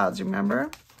the clouds, remember?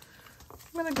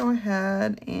 I'm gonna go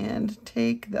ahead and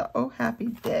take the Oh Happy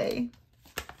Day.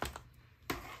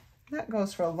 That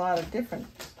goes for a lot of different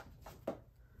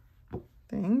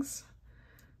things.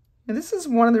 And this is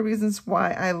one of the reasons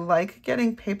why I like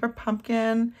getting Paper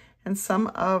Pumpkin and some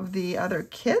of the other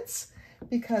kits,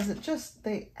 because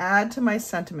they add to my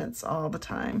sentiments all the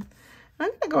time. And I'm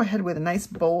going to go ahead with a nice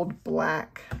bold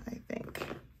black, I think.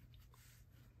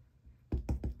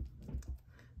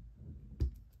 I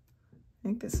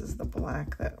think this is the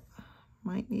black that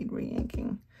might need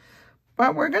re-inking.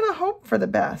 But we're going to hope for the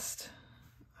best.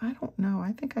 I don't know.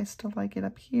 I think I still like it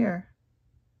up here.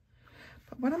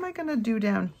 But what am I going to do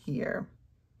down here?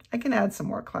 I can add some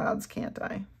more clouds, can't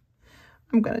I?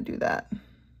 I'm going to do that.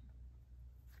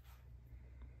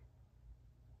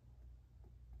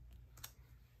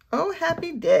 Oh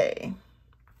Happy Day.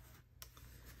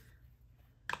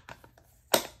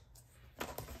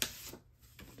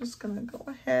 Just going to go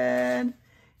ahead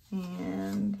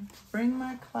and bring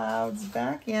my clouds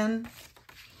back in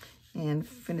and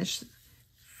finish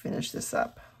this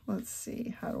up. Let's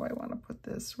see, how do I want to put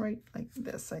this? Right like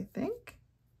this, I think.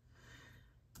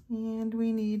 And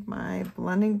we need my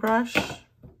blending brush.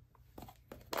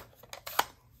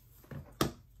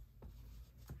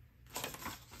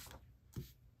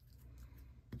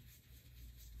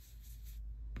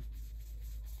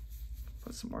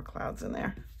 Put some more clouds in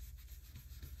there.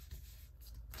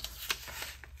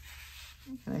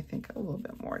 And I think a little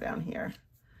bit more down here,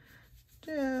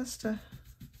 just to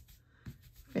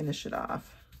finish it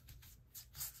off.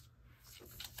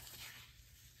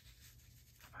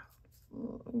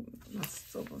 Oh, that's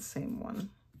still the same one.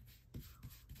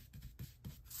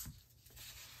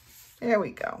 There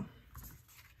we go.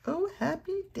 Oh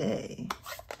Happy Day.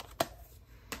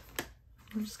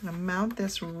 I'm just going to mount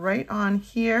this right on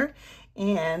here,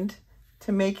 and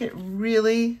to make it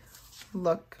really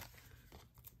look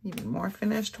even more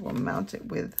finished, we'll mount it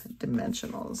with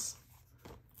dimensionals.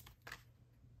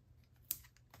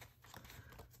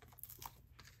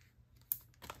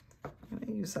 I'm going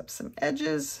to use up some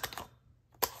edges.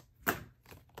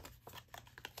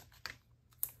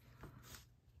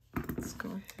 Let's go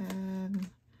ahead,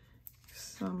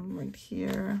 some right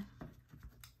here.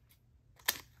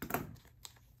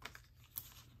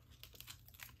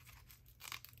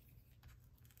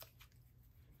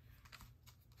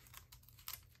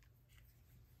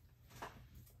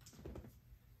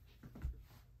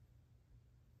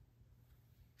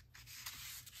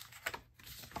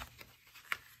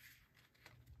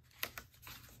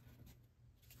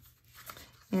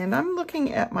 And I'm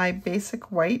looking at my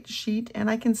basic white sheet and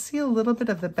I can see a little bit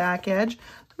of the back edge.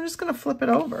 I'm just going to flip it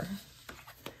over.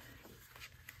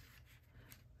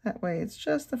 That way it's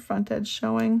just the front edge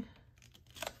showing.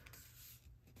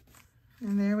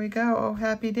 And there we go. Oh,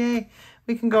 happy day.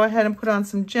 We can go ahead and put on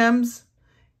some gems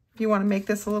if you want to make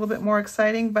this a little bit more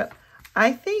exciting, but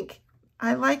I think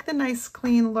I like the nice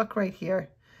clean look right here.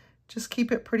 Just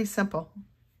keep it pretty simple.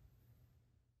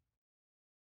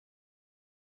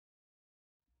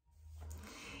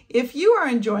 If you are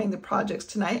enjoying the projects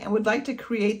tonight and would like to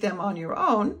create them on your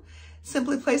own,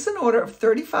 simply place an order of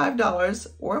 $35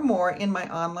 or more in my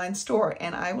online store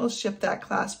and I will ship that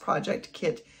class project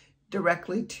kit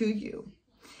directly to you.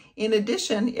 In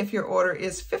addition, if your order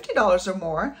is $50 or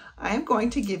more, I am going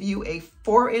to give you a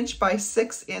 4" by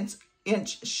 6"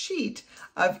 sheet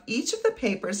of each of the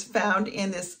papers found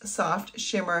in this soft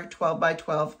shimmer 12 by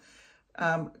 12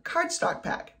 cardstock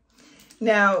pack.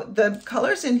 Now, the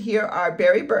colors in here are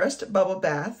Berry Burst, Bubble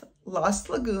Bath, Lost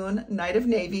Lagoon, Night of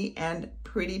Navy, and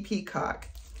Pretty Peacock.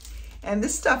 And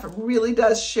this stuff really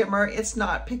does shimmer. It's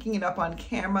not picking it up on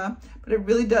camera, but it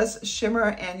really does shimmer,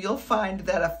 and you'll find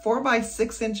that a 4 by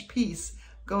 6" piece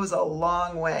goes a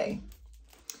long way.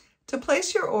 To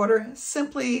place your order,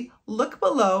 simply look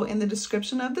below in the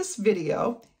description of this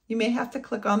video. You may have to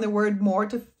click on the word more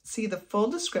to see the full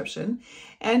description,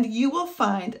 and you will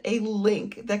find a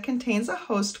link that contains a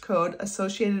host code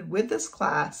associated with this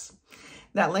class.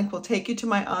 That link will take you to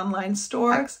my online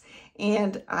store,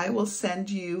 and I will send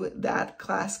you that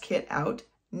class kit out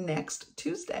next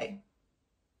Tuesday.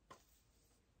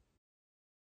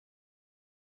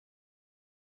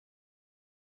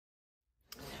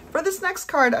 For this next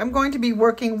card, I'm going to be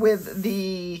working with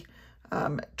the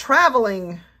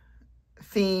traveling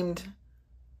themed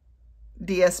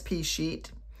DSP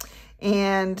sheet.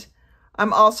 And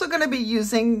I'm also going to be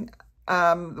using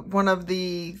one of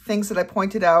the things that I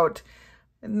pointed out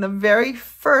in the very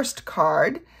first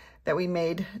card that we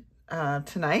made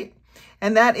tonight,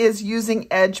 and that is using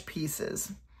edge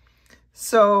pieces.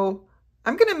 So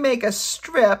I'm going to make a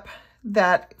strip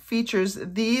that features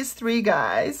these 3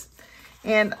 guys,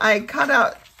 and I cut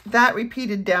out that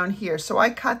repeated down here. So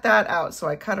I cut that out. So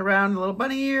I cut around the little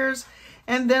bunny ears,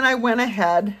 and then I went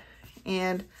ahead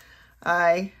and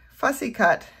I fussy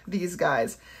cut these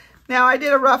guys. Now I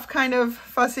did a rough kind of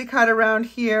fussy cut around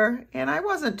here, and I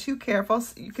wasn't too careful.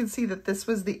 So you can see that this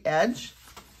was the edge.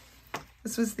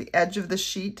 This was the edge of the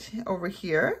sheet over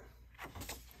here.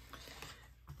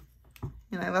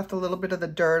 And I left a little bit of the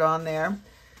dirt on there.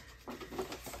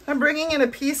 I'm bringing in a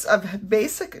piece of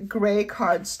basic gray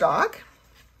cardstock,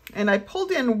 and I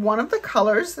pulled in one of the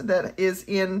colors that is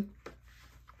in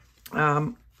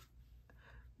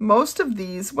most of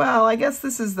these. Well, I guess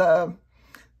this is a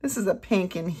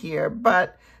pink in here,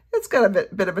 but it's got a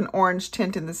bit of an orange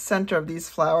tint in the center of these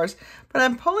flowers. But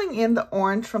I'm pulling in the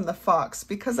orange from the fox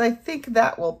because I think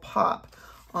that will pop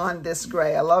on this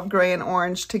gray. I love gray and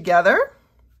orange together.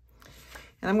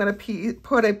 And I'm going to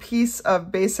put a piece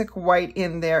of basic white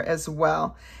in there as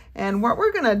well. And what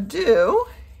we're going to do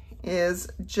is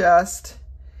just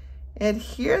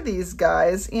adhere these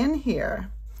guys in here.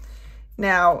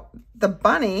 Now, the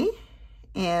bunny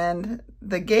and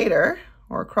the gator,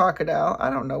 or crocodile, I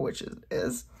don't know which it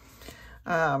is,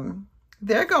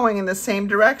 they're going in the same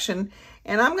direction.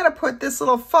 And I'm going to put this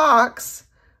little fox,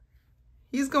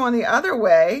 he's going the other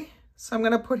way, so I'm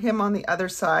going to put him on the other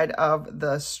side of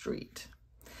the street.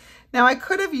 Now, I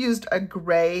could have used a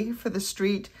gray for the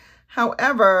street.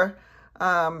 However,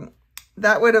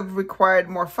 that would have required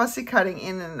more fussy cutting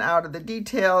in and out of the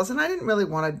details, and I didn't really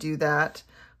want to do that.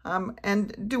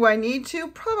 And do I need to?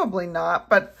 Probably not,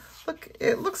 but look,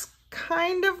 it looks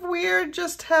kind of weird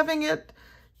just having it,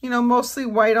 you know, mostly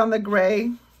white on the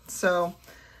gray. So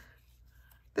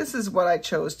this is what I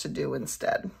chose to do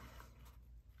instead.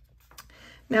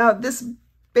 Now, this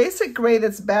basic gray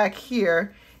that's back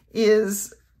here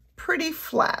is pretty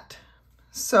flat.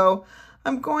 So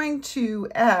I'm going to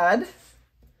add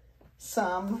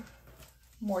some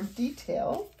more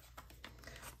detail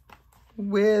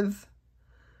with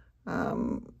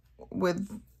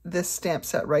this stamp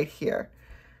set right here,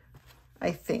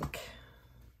 I think.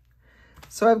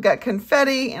 So I've got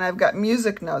confetti and I've got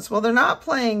music notes. Well, they're not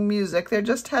playing music, they're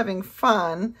just having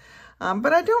fun.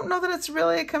 But I don't know that it's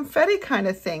really a confetti kind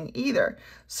of thing either.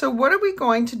 So what are we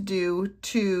going to do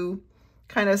to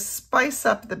kind of spice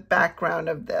up the background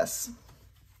of this?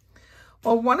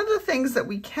 Well, one of the things that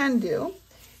we can do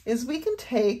is we can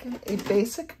take a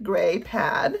basic gray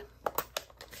pad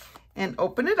and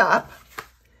open it up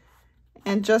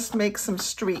and just make some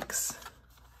streaks,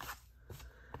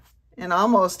 and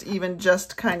almost even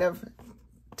just kind of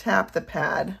tap the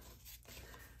pad.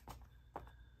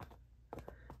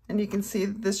 And you can see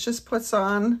this just puts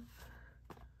on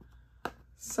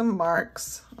some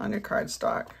marks on your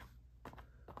cardstock.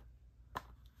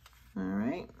 All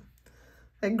right.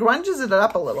 It grunges it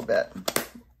up a little bit.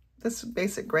 This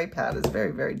basic gray pad is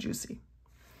very, very juicy.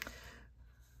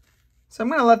 So I'm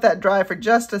going to let that dry for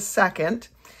just a second.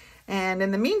 And in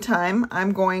the meantime,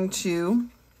 I'm going to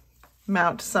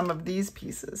mount some of these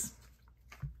pieces.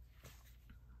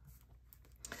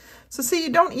 So see,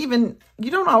 you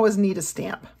don't always need a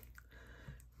stamp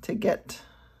to get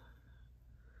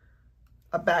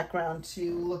a background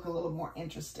to look a little more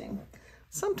interesting.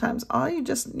 Sometimes all you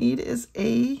just need is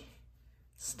a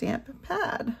stamp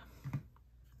pad.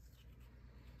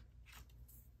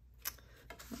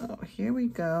 Oh, here we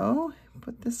go.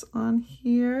 Put this on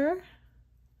here.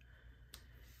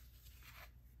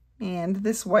 And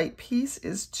this white piece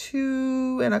is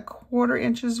 2 1/4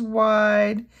 inches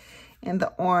wide, and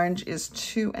the orange is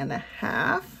 2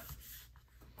 1/2.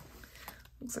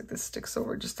 Looks like this sticks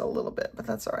over just a little bit, but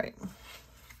that's all right.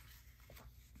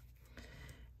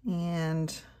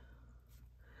 And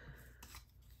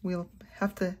we'll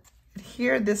have to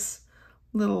adhere this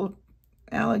little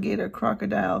alligator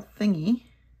crocodile thingy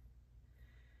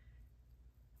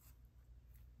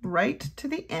right to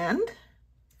the end,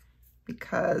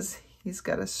 because he's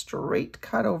got a straight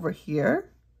cut over here.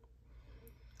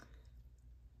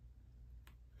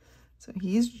 So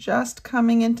he's just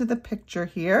coming into the picture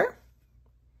here.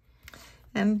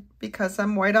 And because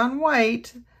I'm white on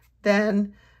white,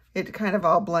 then it kind of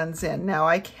all blends in. Now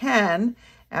I can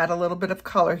add a little bit of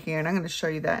color here, and I'm going to show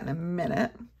you that in a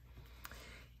minute.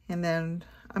 And then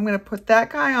I'm going to put that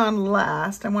guy on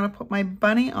last. I want to put my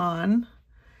bunny on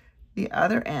the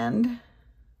other end.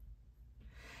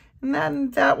 And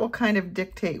then that will kind of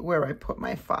dictate where I put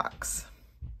my fox.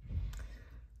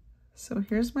 So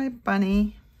here's my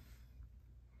bunny.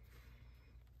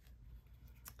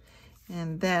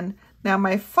 And then, now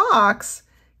my fox,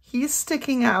 he's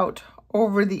sticking out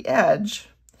over the edge.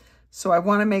 So I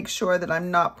want to make sure that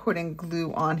I'm not putting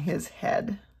glue on his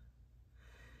head,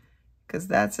 because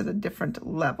that's at a different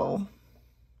level.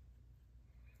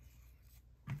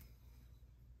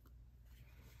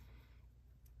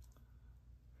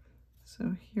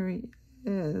 So here he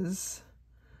is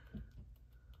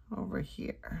over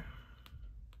here.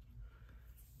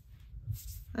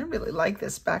 I really like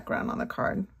this background on the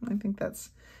card. I think that's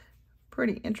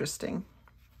pretty interesting.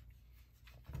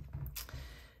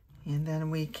 And then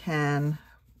we can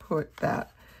put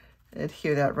that,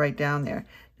 adhere that right down there.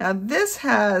 Now this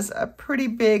has a pretty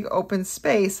big open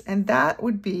space, and that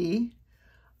would be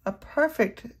a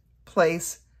perfect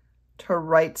place to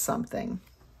write something.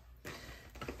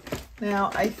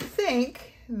 Now I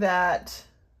think that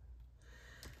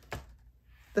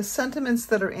the sentiments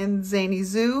that are in Zany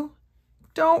Zoo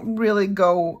don't really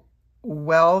go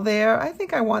well there. I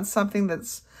think I want something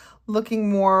that's looking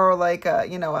more like a,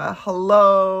 a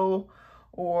hello,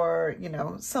 or,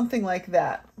 something like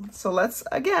that. So let's,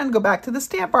 again, go back to the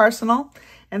stamp arsenal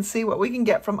and see what we can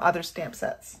get from other stamp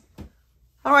sets.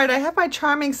 All right, I have my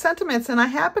charming sentiments, and I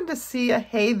happen to see a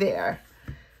hey there.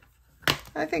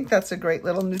 I think that's a great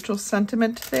little neutral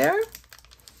sentiment there.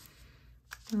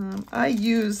 I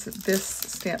use this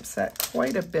stamp set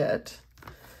quite a bit.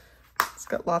 It's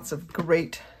got lots of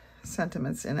great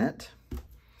sentiments in it.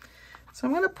 So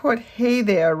I'm going to put hey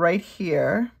there right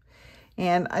here,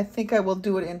 and I think I will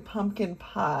do it in pumpkin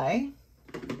pie.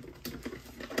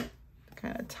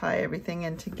 Kind of tie everything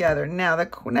in together. Now the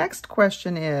next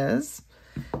question is,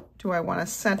 do I want to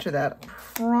center that?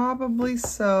 Probably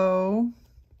so.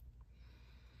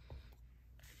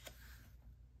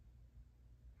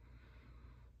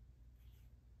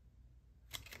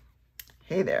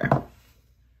 Hey there.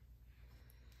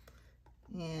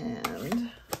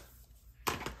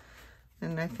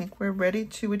 And I think we're ready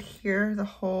to adhere the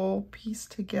whole piece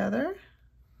together.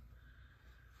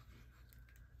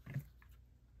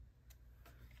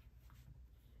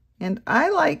 And I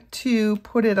like to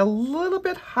put it a little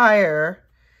bit higher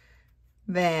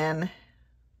than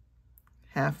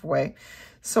halfway.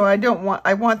 So I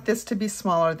want this to be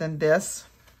smaller than this.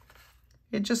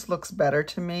 It just looks better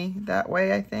to me that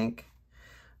way, I think.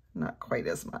 Not quite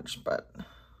as much, but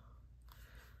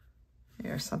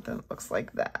here's something that looks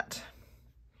like that.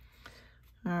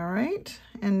 All right,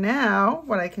 and now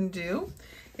what I can do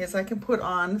is I can put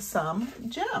on some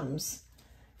gems.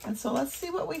 And so let's see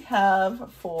what we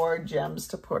have for gems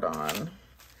to put on.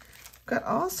 Got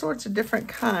all sorts of different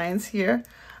kinds here.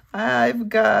 I've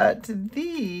got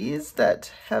these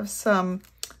that have some,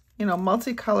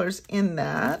 multicolors in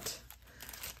that.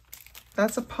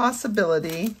 That's a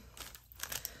possibility.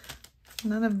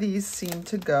 None of these seem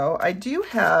to go. I do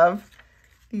have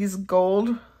these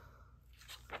gold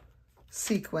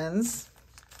sequins.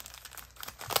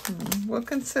 We'll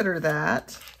consider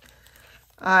that.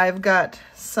 I've got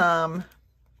some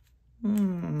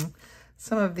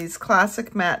of these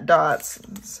classic matte dots.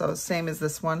 So same as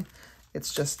this one.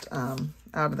 It's just out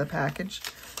of the package.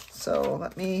 So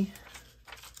let me,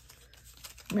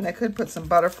 I could put some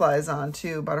butterflies on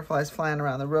too, butterflies flying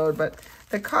around the road, but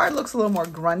the card looks a little more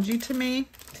grungy to me.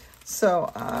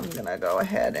 So I'm gonna go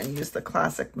ahead and use the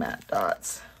classic matte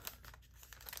dots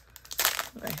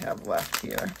that I have left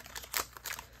here.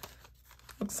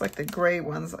 Looks like the gray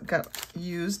ones got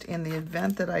used in the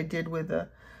event that I did with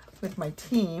my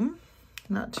team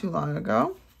not too long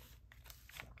ago.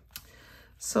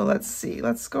 So let's see,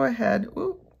 let's go ahead.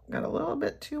 Ooh, got a little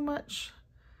bit too much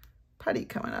putty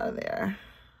coming out of there.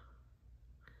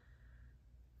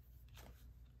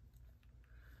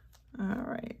 All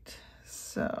right,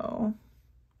 so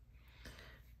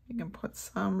you can put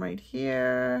some right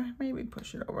here, maybe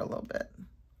push it over a little bit.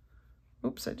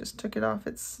 Oops, I just took it off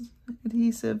its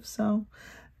adhesive, so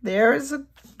there's a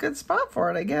good spot for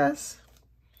it, I guess.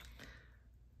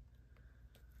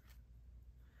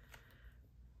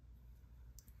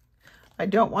 I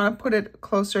don't want to put it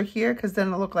closer here because then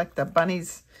it'll look like the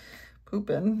bunny's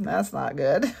pooping. That's not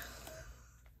good.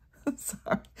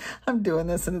 Sorry, I'm doing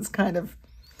this and it's kind of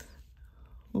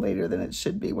later than it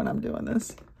should be when I'm doing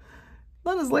this.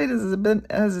 Not as late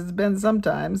as it's been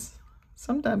sometimes.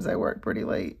 Sometimes I work pretty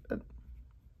late, but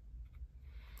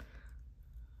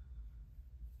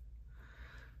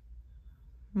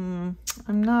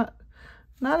I'm not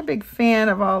a big fan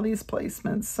of all these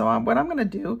placements. So what I'm going to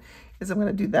do is I'm going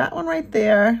to do that one right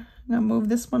there. I'm going to move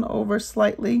this one over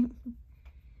slightly.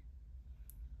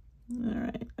 All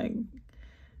right, I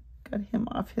got him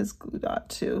off his glue dot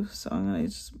too. So I'm going to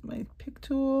use my pick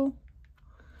tool,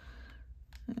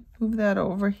 move that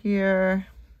over here.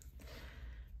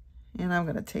 And I'm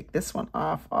going to take this one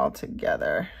off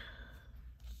altogether.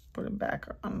 Put him back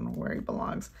on where he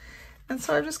belongs. And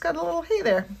so I just got a little hay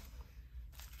there.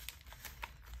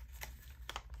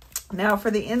 Now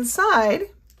for the inside,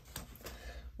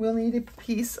 we'll need a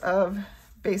piece of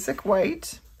basic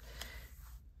white.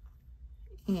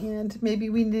 And maybe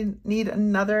we need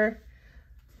another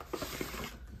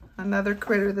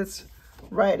critter that's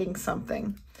writing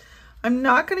something. I'm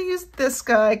not going to use this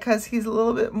guy because he's a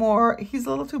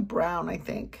little too brown, I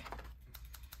think.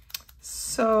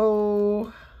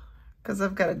 So, because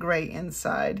I've got a gray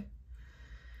inside.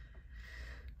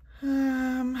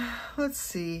 Let's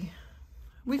see.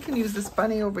 We can use this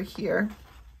bunny over here.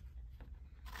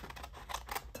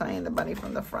 Tie in the bunny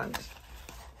from the front.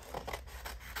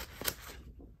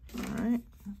 All right.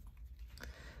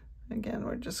 Again,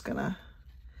 we're just gonna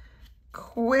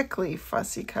quickly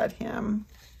fussy cut him.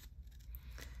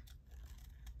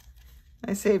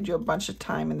 I saved you a bunch of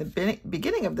time in the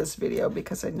beginning of this video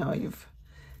because I know you've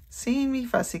seen me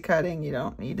fussy cutting. You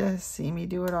don't need to see me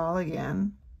do it all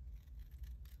again.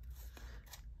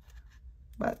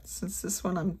 But since this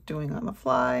one I'm doing on the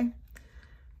fly,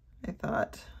 I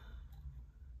thought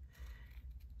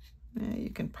you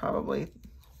can probably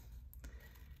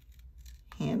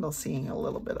handle seeing a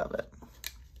little bit of it.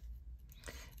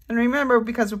 And remember,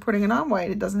 because we're putting it on white,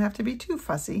 it doesn't have to be too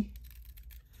fussy.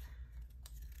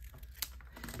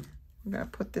 I'm going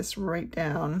to put this right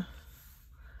down.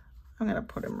 I'm going to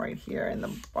put him right here in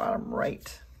the bottom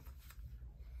right.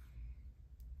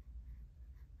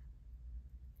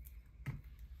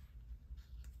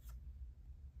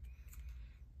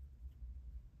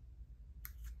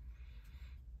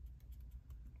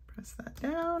 Press that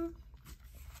down.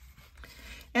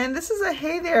 And this is a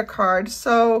hey there card,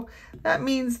 so that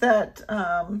means that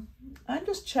I'm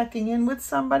just checking in with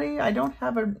somebody. I don't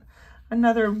have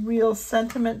another real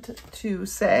sentiment to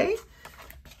say.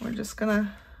 We're just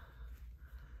gonna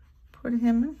put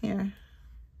him in here.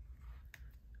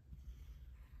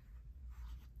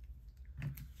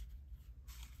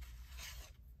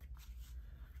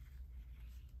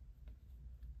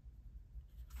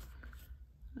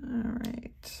 All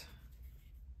right.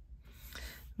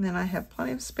 And then I have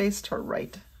plenty of space to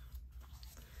write.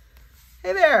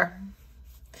 Hey there.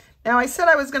 Now I said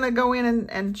I was going to go in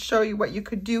and show you what you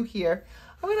could do here.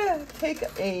 I'm going to take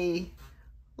a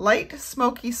light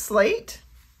smoky slate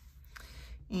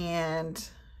and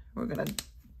we're going to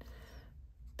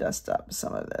dust up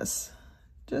some of this.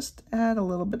 Just add a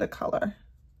little bit of color.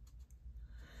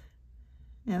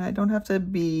 And I don't have to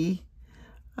be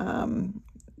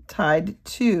tied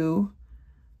to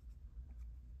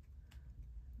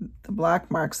the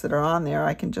black marks that are on there.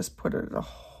 I can just put a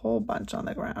whole bunch on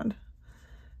the ground.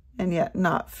 and yet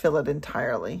not fill it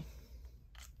entirely.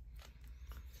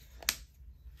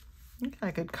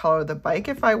 I could color the bike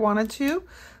if I wanted to.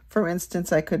 For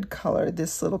instance, I could color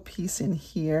this little piece in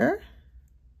here,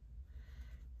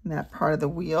 in that part of the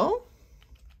wheel.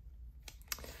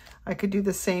 I could do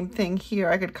the same thing here.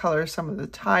 I could color some of the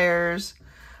tires.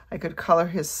 I could color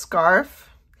his scarf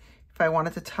if I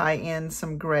wanted to tie in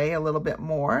some gray a little bit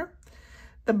more.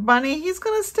 The bunny, he's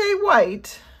gonna stay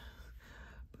white,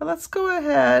 but let's go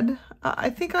ahead. I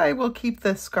think I will keep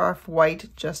the scarf white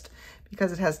just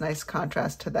because it has nice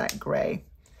contrast to that gray.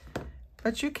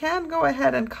 But you can go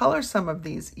ahead and color some of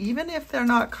these, even if they're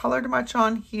not colored much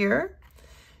on here.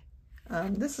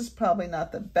 This is probably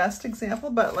not the best example,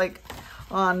 but like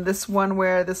on this one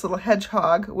where this little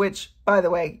hedgehog, which, by the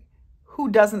way, who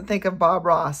doesn't think of Bob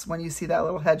Ross when you see that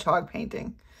little hedgehog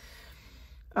painting?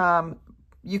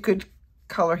 You could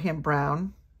color him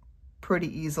brown pretty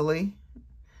easily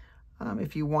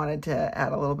if you wanted to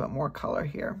add a little bit more color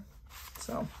here.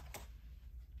 So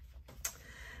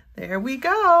there we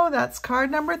go. That's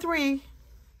card number 3.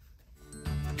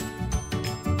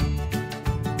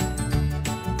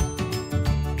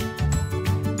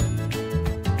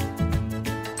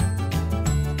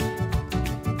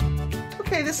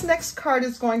 Okay, this next card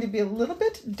is going to be a little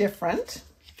bit different.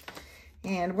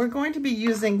 And we're going to be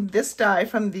using this die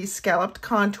from the Scalloped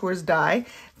Contours die,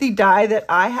 the die that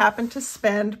I happened to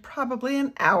spend probably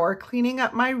an hour cleaning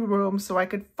up my room so I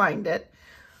could find it,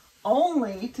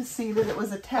 only to see that it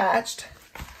was attached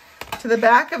to the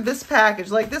back of this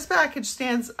package. Like, this package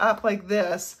stands up like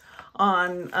this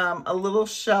on a little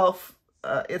shelf.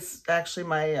 It's actually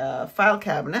my file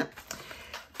cabinet.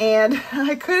 And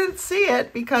I couldn't see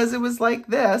it because it was like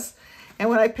this. And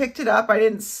when I picked it up,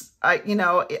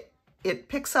 it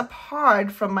picks up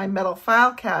hard from my metal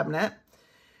file cabinet.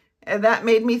 And that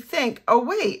made me think, oh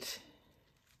wait,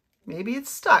 maybe it's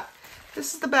stuck.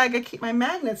 This is the bag I keep my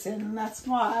magnets in, and that's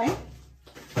why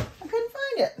I couldn't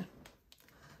find it.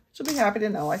 You'll be happy to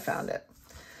know I found it.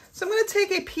 So I'm going to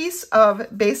take a piece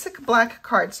of basic black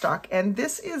cardstock, and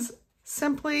this is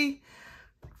simply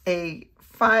a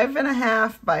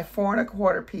 5.5 by 4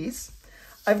 1/4 piece.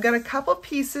 I've got a couple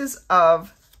pieces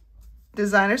of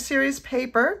designer series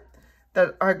paper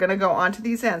that are going to go onto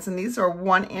these ends, and these are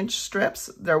 1-inch strips.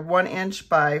 They're 1 inch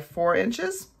by 4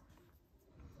 inches.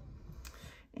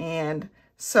 And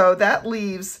so that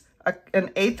leaves an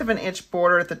 1/8 of an inch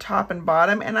border at the top and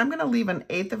bottom, and I'm going to leave an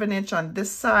 1/8 of an inch on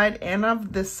this side and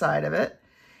of this side of it,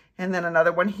 and then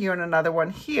another one here and another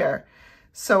one here.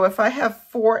 So if I have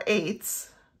 4/8,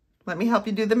 let me help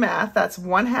you do the math. That's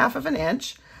 1/2 of an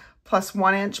inch plus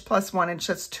 1 inch plus 1 inch.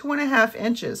 That's 2.5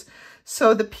 inches.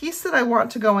 So the piece that I want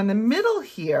to go in the middle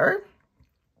here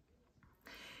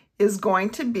is going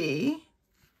to be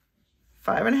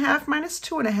 5.5 minus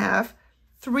 2.5,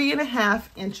 3.5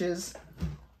 inches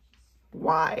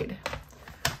wide.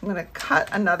 I'm going to cut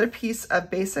another piece of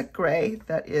basic gray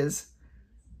that is,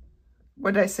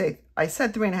 what did I say? I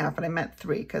said 3.5, but I meant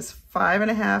 3, because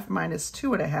 5.5 minus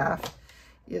 2.5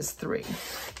 is 3.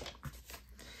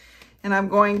 And I'm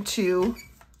going to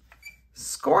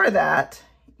score that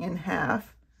in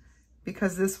half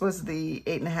because this was the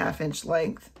 8.5 inch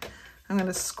length. I'm going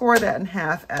to score that in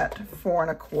half at 4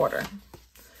 1/4.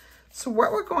 So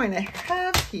what we're going to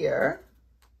have here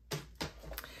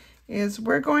is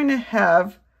we're going to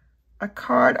have a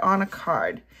card on a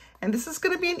card. And this is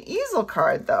going to be an easel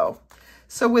card though.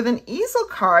 So with an easel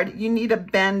card, you need a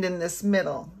bend in this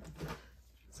middle.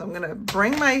 So I'm going to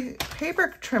bring my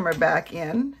paper trimmer back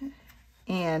in,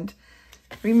 and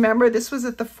remember this was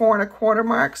at the 4 1/4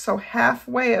 mark. So half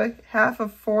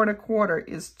of 4 1/4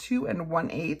 is 2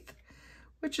 1/8,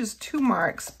 which is 2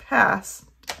 marks past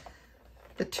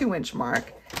the 2-inch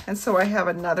mark. And so I have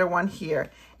another one here.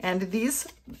 And these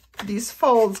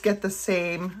folds get the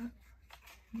same,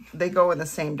 they go in the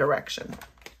same direction.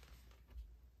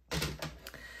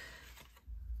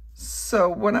 So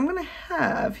what I'm going to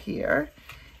have here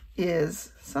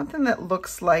is something that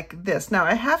looks like this. Now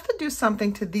I have to do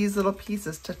something to these little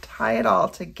pieces to tie it all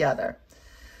together.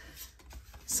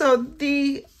 So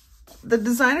the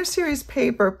designer series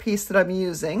paper piece that I'm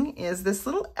using is this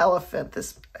little elephant.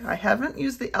 I haven't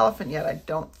used the elephant yet, I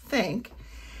don't think.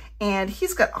 And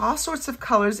he's got all sorts of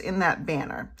colors in that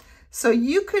banner. So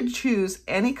you could choose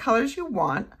any colors you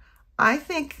want. I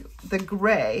think the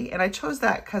gray, and I chose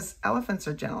that because elephants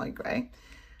are generally gray.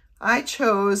 I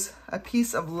chose a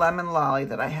piece of lemon lolly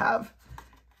that I have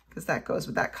because that goes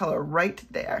with that color right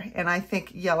there. And I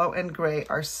think yellow and gray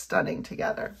are stunning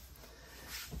together.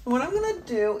 What I'm going to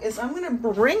do is I'm going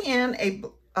to bring in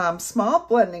a small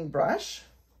blending brush,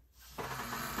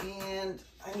 and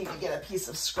I need to get a piece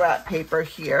of scrap paper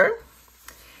here.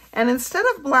 And instead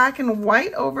of black and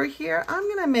white over here, I'm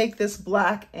gonna make this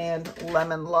black and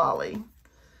lemon lolly.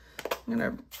 I'm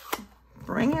gonna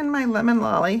bring in my lemon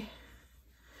lolly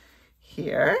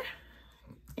here,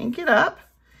 ink it up,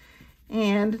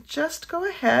 and just go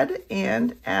ahead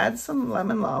and add some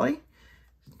lemon lolly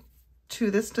to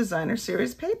this designer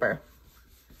series paper.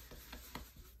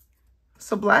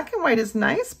 So black and white is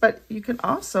nice, but you can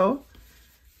also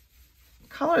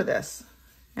color this.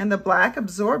 And the black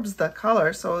absorbs the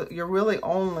color, so you're really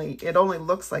it only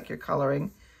looks like you're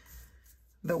coloring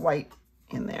the white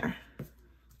in there.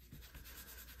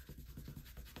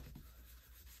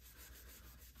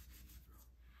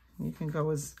 You can go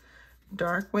as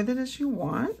dark with it as you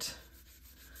want.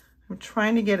 I'm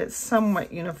trying to get it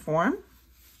somewhat uniform.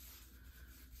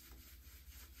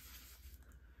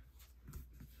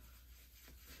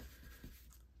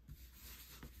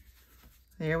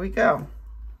 There we go.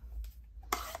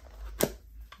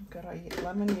 Got our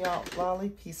lemon lolly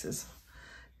pieces.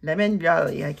 Lemon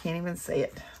lolly, I can't even say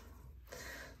it.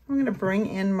 I'm gonna bring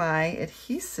in my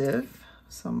adhesive.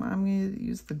 So I'm gonna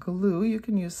use the glue. You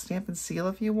can use Stampin' Seal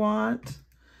if you want.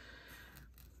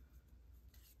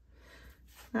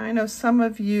 Now I know some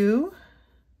of you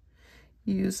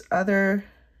use other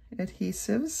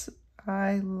adhesives.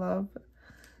 I love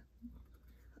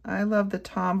the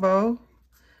Tombow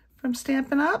from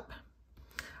Stampin' Up.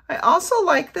 I also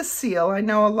like the seal. I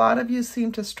know a lot of you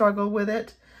seem to struggle with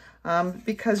it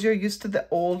because you're used to the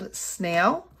old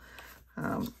snail.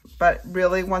 But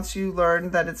really, once you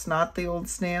learn that it's not the old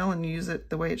snail and use it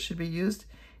the way it should be used,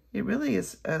 it really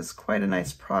is quite a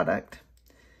nice product.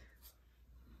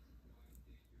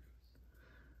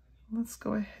 Let's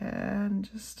go ahead and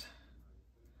just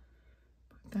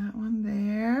put that one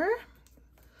there.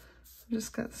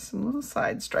 Just got some little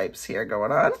side stripes here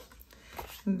going on.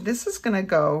 This is going to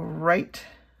go right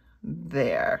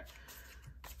there.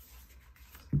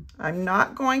 I'm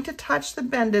not going to touch the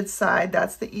bended side.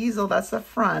 That's the easel, that's the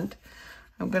front.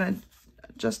 I'm going to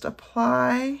just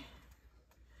apply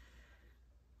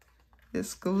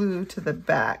this glue to the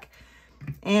back.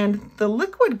 And the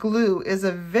liquid glue is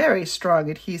a very strong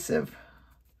adhesive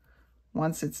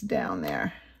once it's down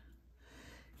there.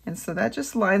 And so that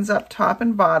just lines up top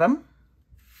and bottom.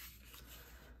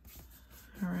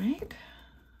 All right.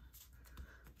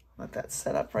 Let that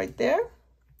set up right there.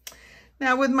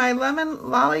 Now with my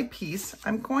lemon lolly piece,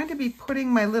 I'm going to be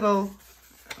putting my little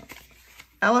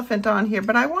elephant on here,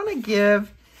 but I want to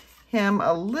give him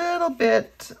a little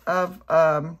bit of,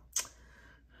 I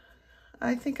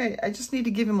think I just need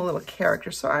to give him a little character.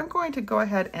 So I'm going to go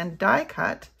ahead and die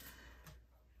cut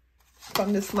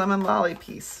from this lemon lolly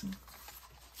piece.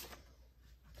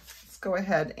 Let's go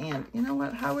ahead and, you know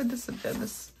what, how would this have been?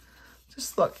 This,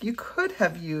 just look, you could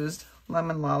have used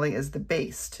lemon lolly as the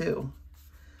base too.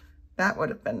 That would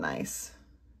have been nice.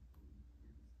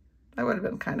 That would have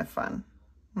been kind of fun.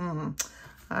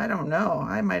 I don't know.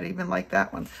 I might even like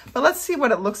that one. But let's see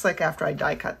what it looks like after I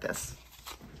die cut this.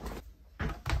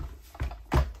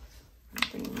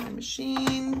 Bring my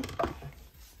machine.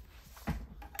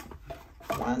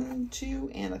 1,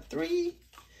 2, and a 3.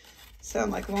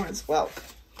 Sound like Lawrence Welk.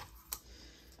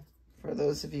 For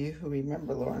those of you who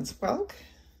remember Lawrence Welk,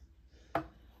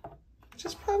 which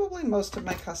is probably most of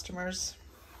my customers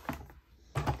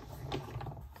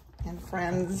and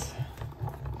friends.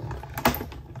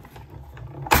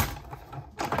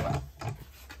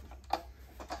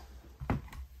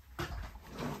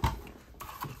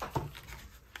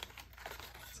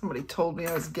 Somebody told me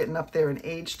I was getting up there in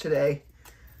age today.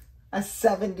 A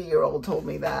 70-year-old told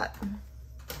me that.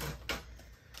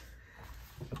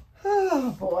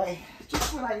 Oh boy,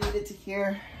 just what I needed to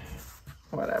hear.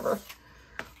 Whatever.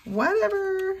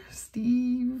 Whatever,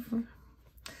 Steve.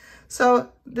 So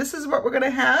this is what we're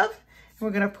gonna have.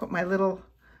 We're gonna put my little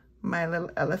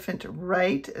elephant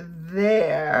right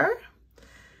there.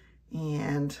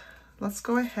 And let's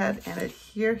go ahead and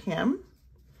adhere him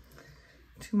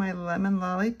to my lemon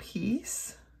lolly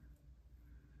piece.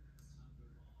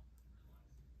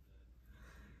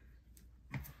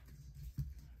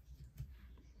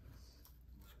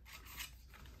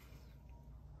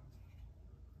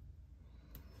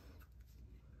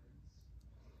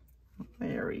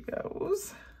 There he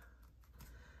goes.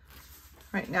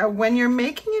 Right, now when you're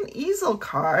making an easel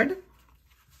card,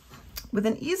 with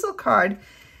an easel card,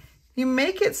 you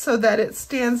make it so that it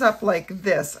stands up like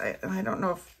this. I don't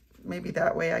know if maybe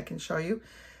that way I can show you.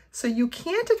 So you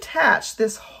can't attach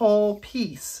this whole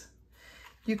piece.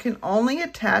 You can only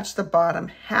attach the bottom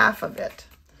half of it.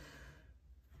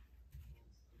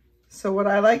 So what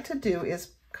I like to do is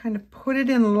kind of put it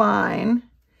in line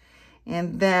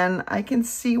And then I can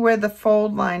see where the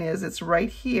fold line is. It's right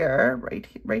here,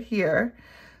 right here.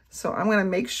 So I'm gonna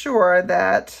make sure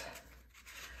that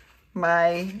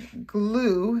my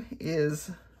glue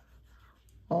is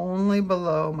only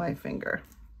below my finger.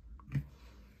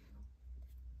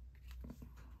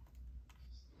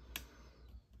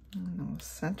 And I'll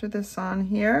center this on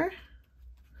here.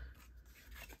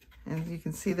 And you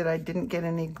can see that I didn't get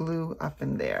any glue up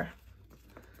in there.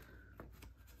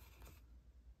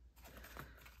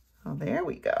 Oh, there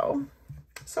we go.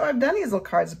 So I've done easel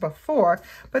cards before,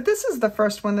 but this is the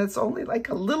first one that's only like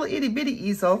a little itty bitty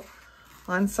easel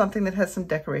on something that has some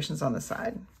decorations on the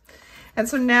side. And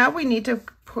so now we need to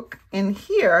put in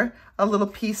here a little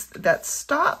piece that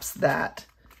stops that.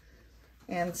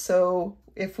 And so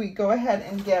if we go ahead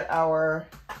and get our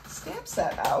stamp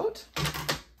set out,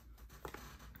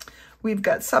 we've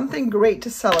got something great to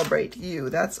celebrate you.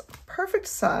 That's perfect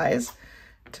size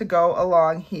to go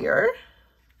along here.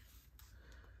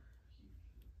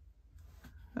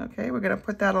 Okay, we're gonna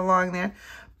put that along there,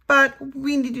 but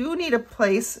we do need a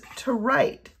place to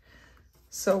write.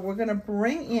 So we're gonna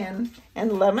bring in,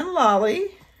 and Lemon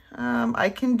Lolly, I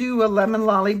can do a Lemon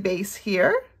Lolly base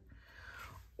here,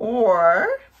 or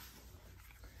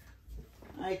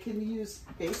I can use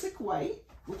basic white,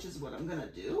 which is what I'm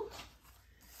gonna do.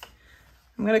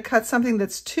 I'm gonna cut something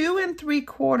that's 2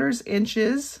 3/4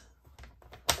 inches.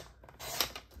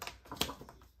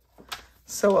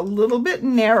 So a little bit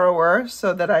narrower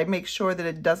so that I make sure that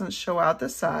it doesn't show out the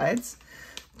sides.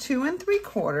 2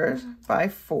 3/4 by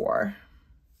 4.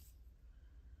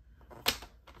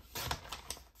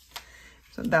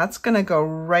 So that's gonna go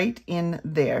right in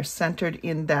there, centered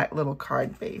in that little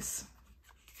card base.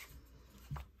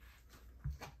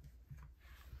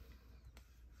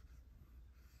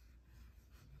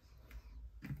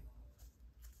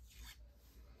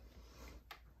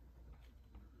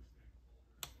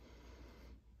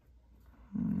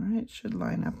 It should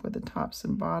line up with the tops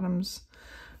and bottoms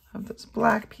of those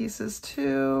black pieces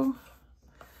too.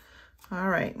 All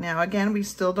right, now again, we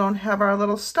still don't have our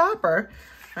little stopper.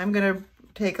 I'm gonna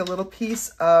take a little piece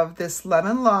of this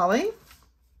Lemon Lolly,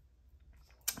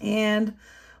 and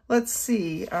let's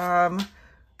see,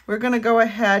 we're gonna go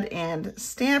ahead and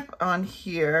stamp on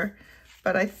here,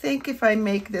 but I think if I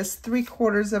make this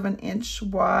 3/4 of an inch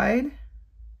wide,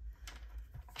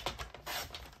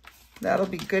 that'll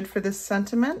be good for this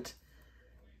sentiment.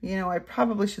 You know, I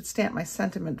probably should stamp my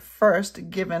sentiment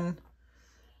first, given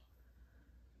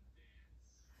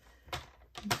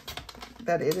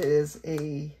that it is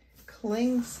a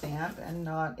cling stamp and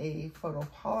not a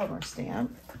photopolymer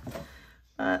stamp.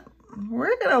 But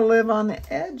we're gonna live on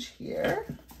the edge here.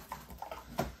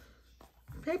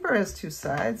 Paper has 2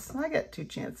 sides, I get 2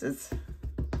 chances.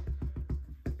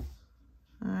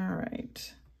 All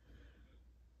right.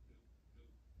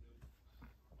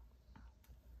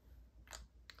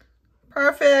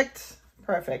 Perfect,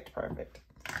 perfect, perfect.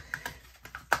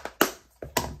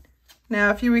 Now,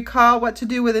 if you recall what to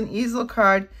do with an easel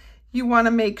card, you want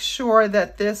to make sure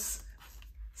that this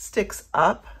sticks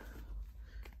up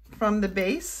from the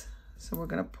base. So we're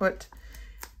going to put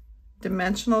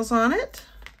dimensionals on it.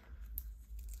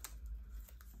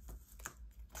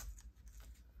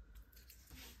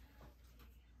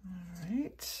 All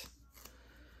right.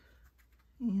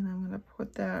 And I'm going to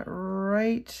put that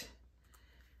right.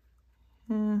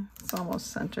 It's almost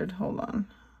centered. Hold on.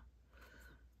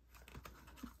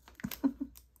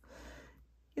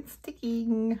 It's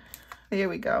sticking. There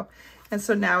we go. And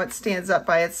so now it stands up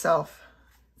by itself.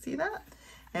 See that?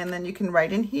 And then you can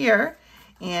write in here,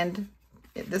 and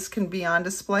this can be on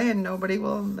display and nobody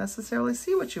will necessarily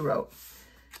see what you wrote.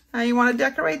 Now you want to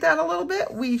decorate that a little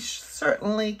bit? We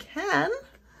certainly can.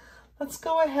 Let's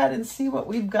go ahead and see what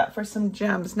we've got for some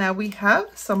gems. Now we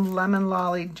have some Lemon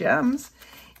Lolly gems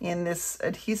in this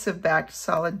adhesive backed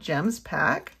solid gems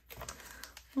pack.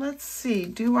 Let's see,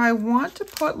 do I want to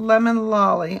put Lemon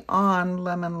Lolly on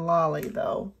Lemon Lolly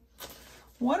though?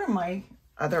 What are my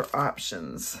other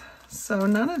options? So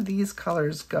none of these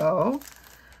colors go.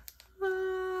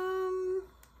 I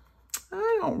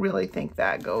don't really think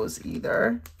that goes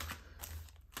either.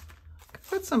 Could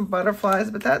put some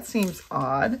butterflies, but that seems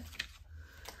odd.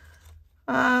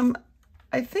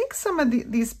 I think some of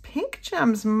these pink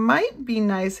gems might be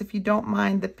nice if you don't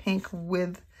mind the pink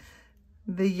with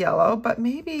the yellow, but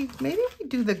maybe we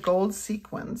do the gold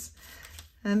sequins.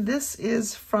 And this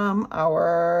is from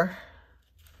our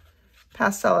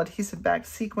pastel adhesive back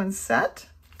sequins set.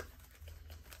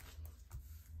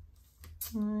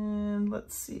 And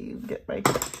let's see, get my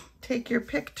take your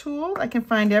pick tool. I can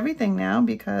find everything now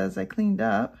because I cleaned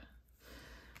up.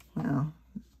 Well,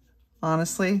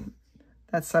 honestly,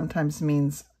 that sometimes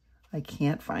means I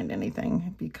can't find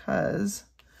anything because,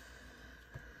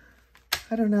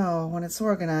 I don't know, when it's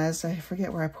organized, I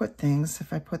forget where I put things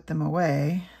if I put them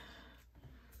away.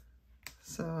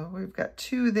 So we've got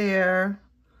 2 there.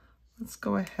 Let's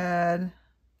go ahead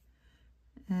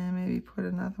and maybe put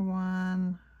another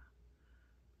one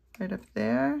right up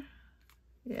there.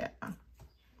 Yeah.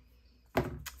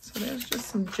 So there's just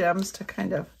some gems to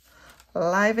kind of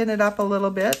liven it up a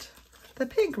little bit. The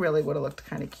pink really would have looked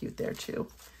kind of cute there too,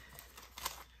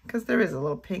 because there is a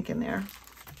little pink in there.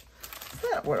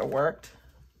 That would have worked.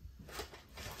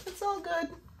 It's all good.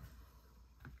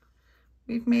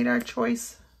 We've made our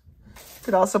choice.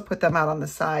 Could also put them out on the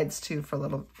sides too for a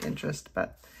little interest,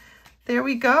 but there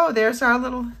we go. There's our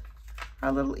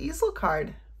little easel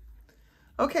card.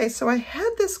 Okay, so I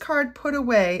had this card put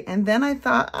away and then I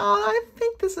thought, oh, I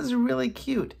think this is really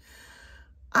cute.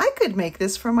 I could make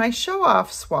this for my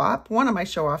show-off swap, one of my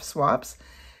show-off swaps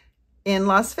in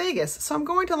Las Vegas. So I'm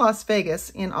going to Las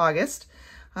Vegas in August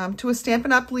to a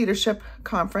Stampin' Up! Leadership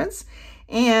conference.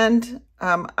 And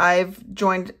I've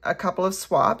joined a couple of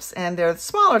swaps, and they're the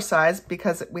smaller size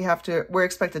because we're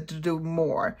expected to do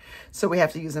more. So we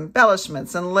have to use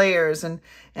embellishments and layers and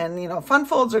you know, fun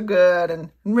folds are good and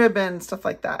ribbon, stuff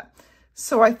like that.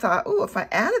 So I thought, oh, if I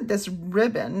added this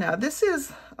ribbon, now this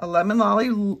is a lemon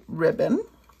lolly ribbon.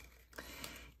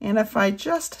 And if I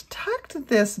just tucked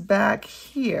this back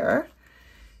here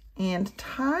and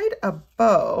tied a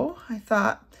bow, I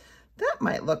thought that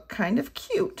might look kind of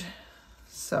cute.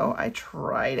 So I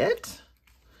tried it.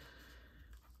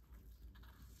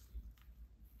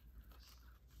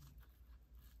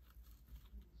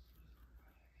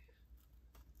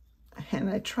 And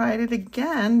I tried it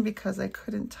again because I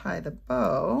couldn't tie the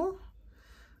bow.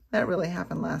 That really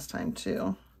happened last time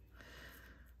too.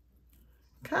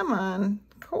 Come on,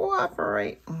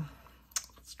 cooperate.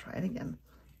 Let's try it again.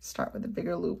 Start with a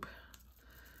bigger loop.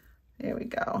 There we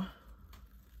go.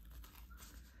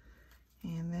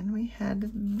 And then we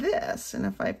had this, and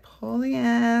if I pull the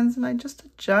ends and I just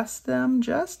adjust them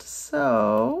just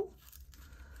so,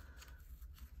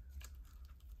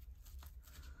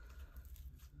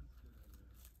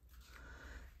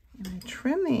 and I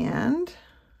trim the end,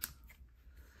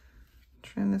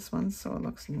 trim this one so it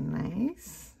looks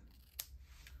nice.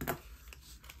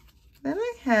 Then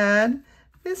I had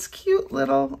this cute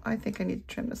little, I think I need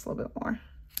to trim this a little bit more.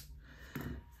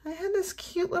 I had this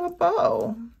cute little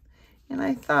bow. And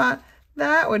I thought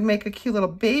that would make a cute little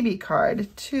baby card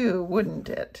too, wouldn't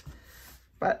it?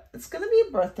 But it's going to be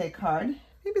a birthday card.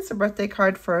 Maybe it's a birthday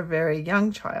card for a very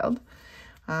young child.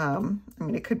 I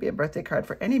mean, it could be a birthday card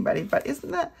for anybody, but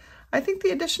isn't that, I think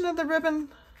the addition of the ribbon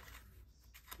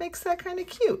makes that kind of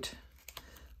cute.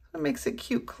 It makes it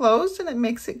cute closed and it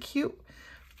makes it cute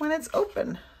when it's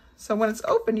open. So when it's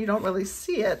open, you don't really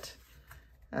see it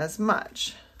as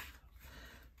much.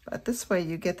 But this way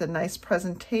you get the nice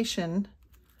presentation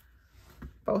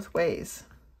both ways.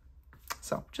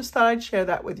 So just thought I'd share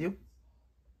that with you.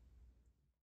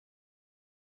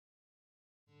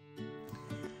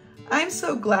 I'm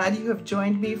so glad you have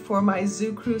joined me for my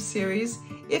Zoo Crew series.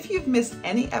 If you've missed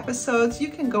any episodes, you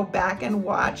can go back and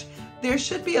watch. There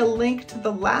should be a link to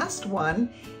the last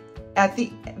one at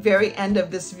the very end of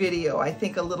this video. I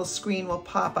think a little screen will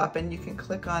pop up and you can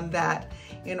click on that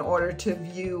in order to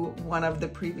view one of the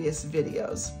previous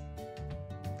videos.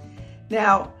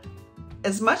 Now,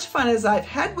 as much fun as I've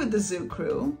had with the Zoo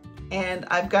Crew, and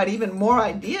I've got even more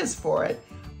ideas for it,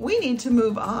 we need to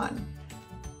move on.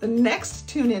 The next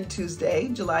Tune In Tuesday,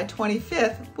 July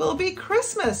 25th, will be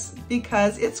Christmas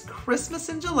because it's Christmas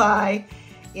in July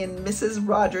in Mrs.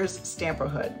 Rogers'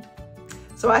 Stamperhood.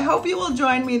 So I hope you will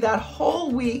join me that whole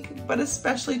week, but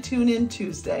especially Tune In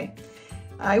Tuesday.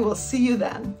 I will see you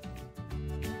then.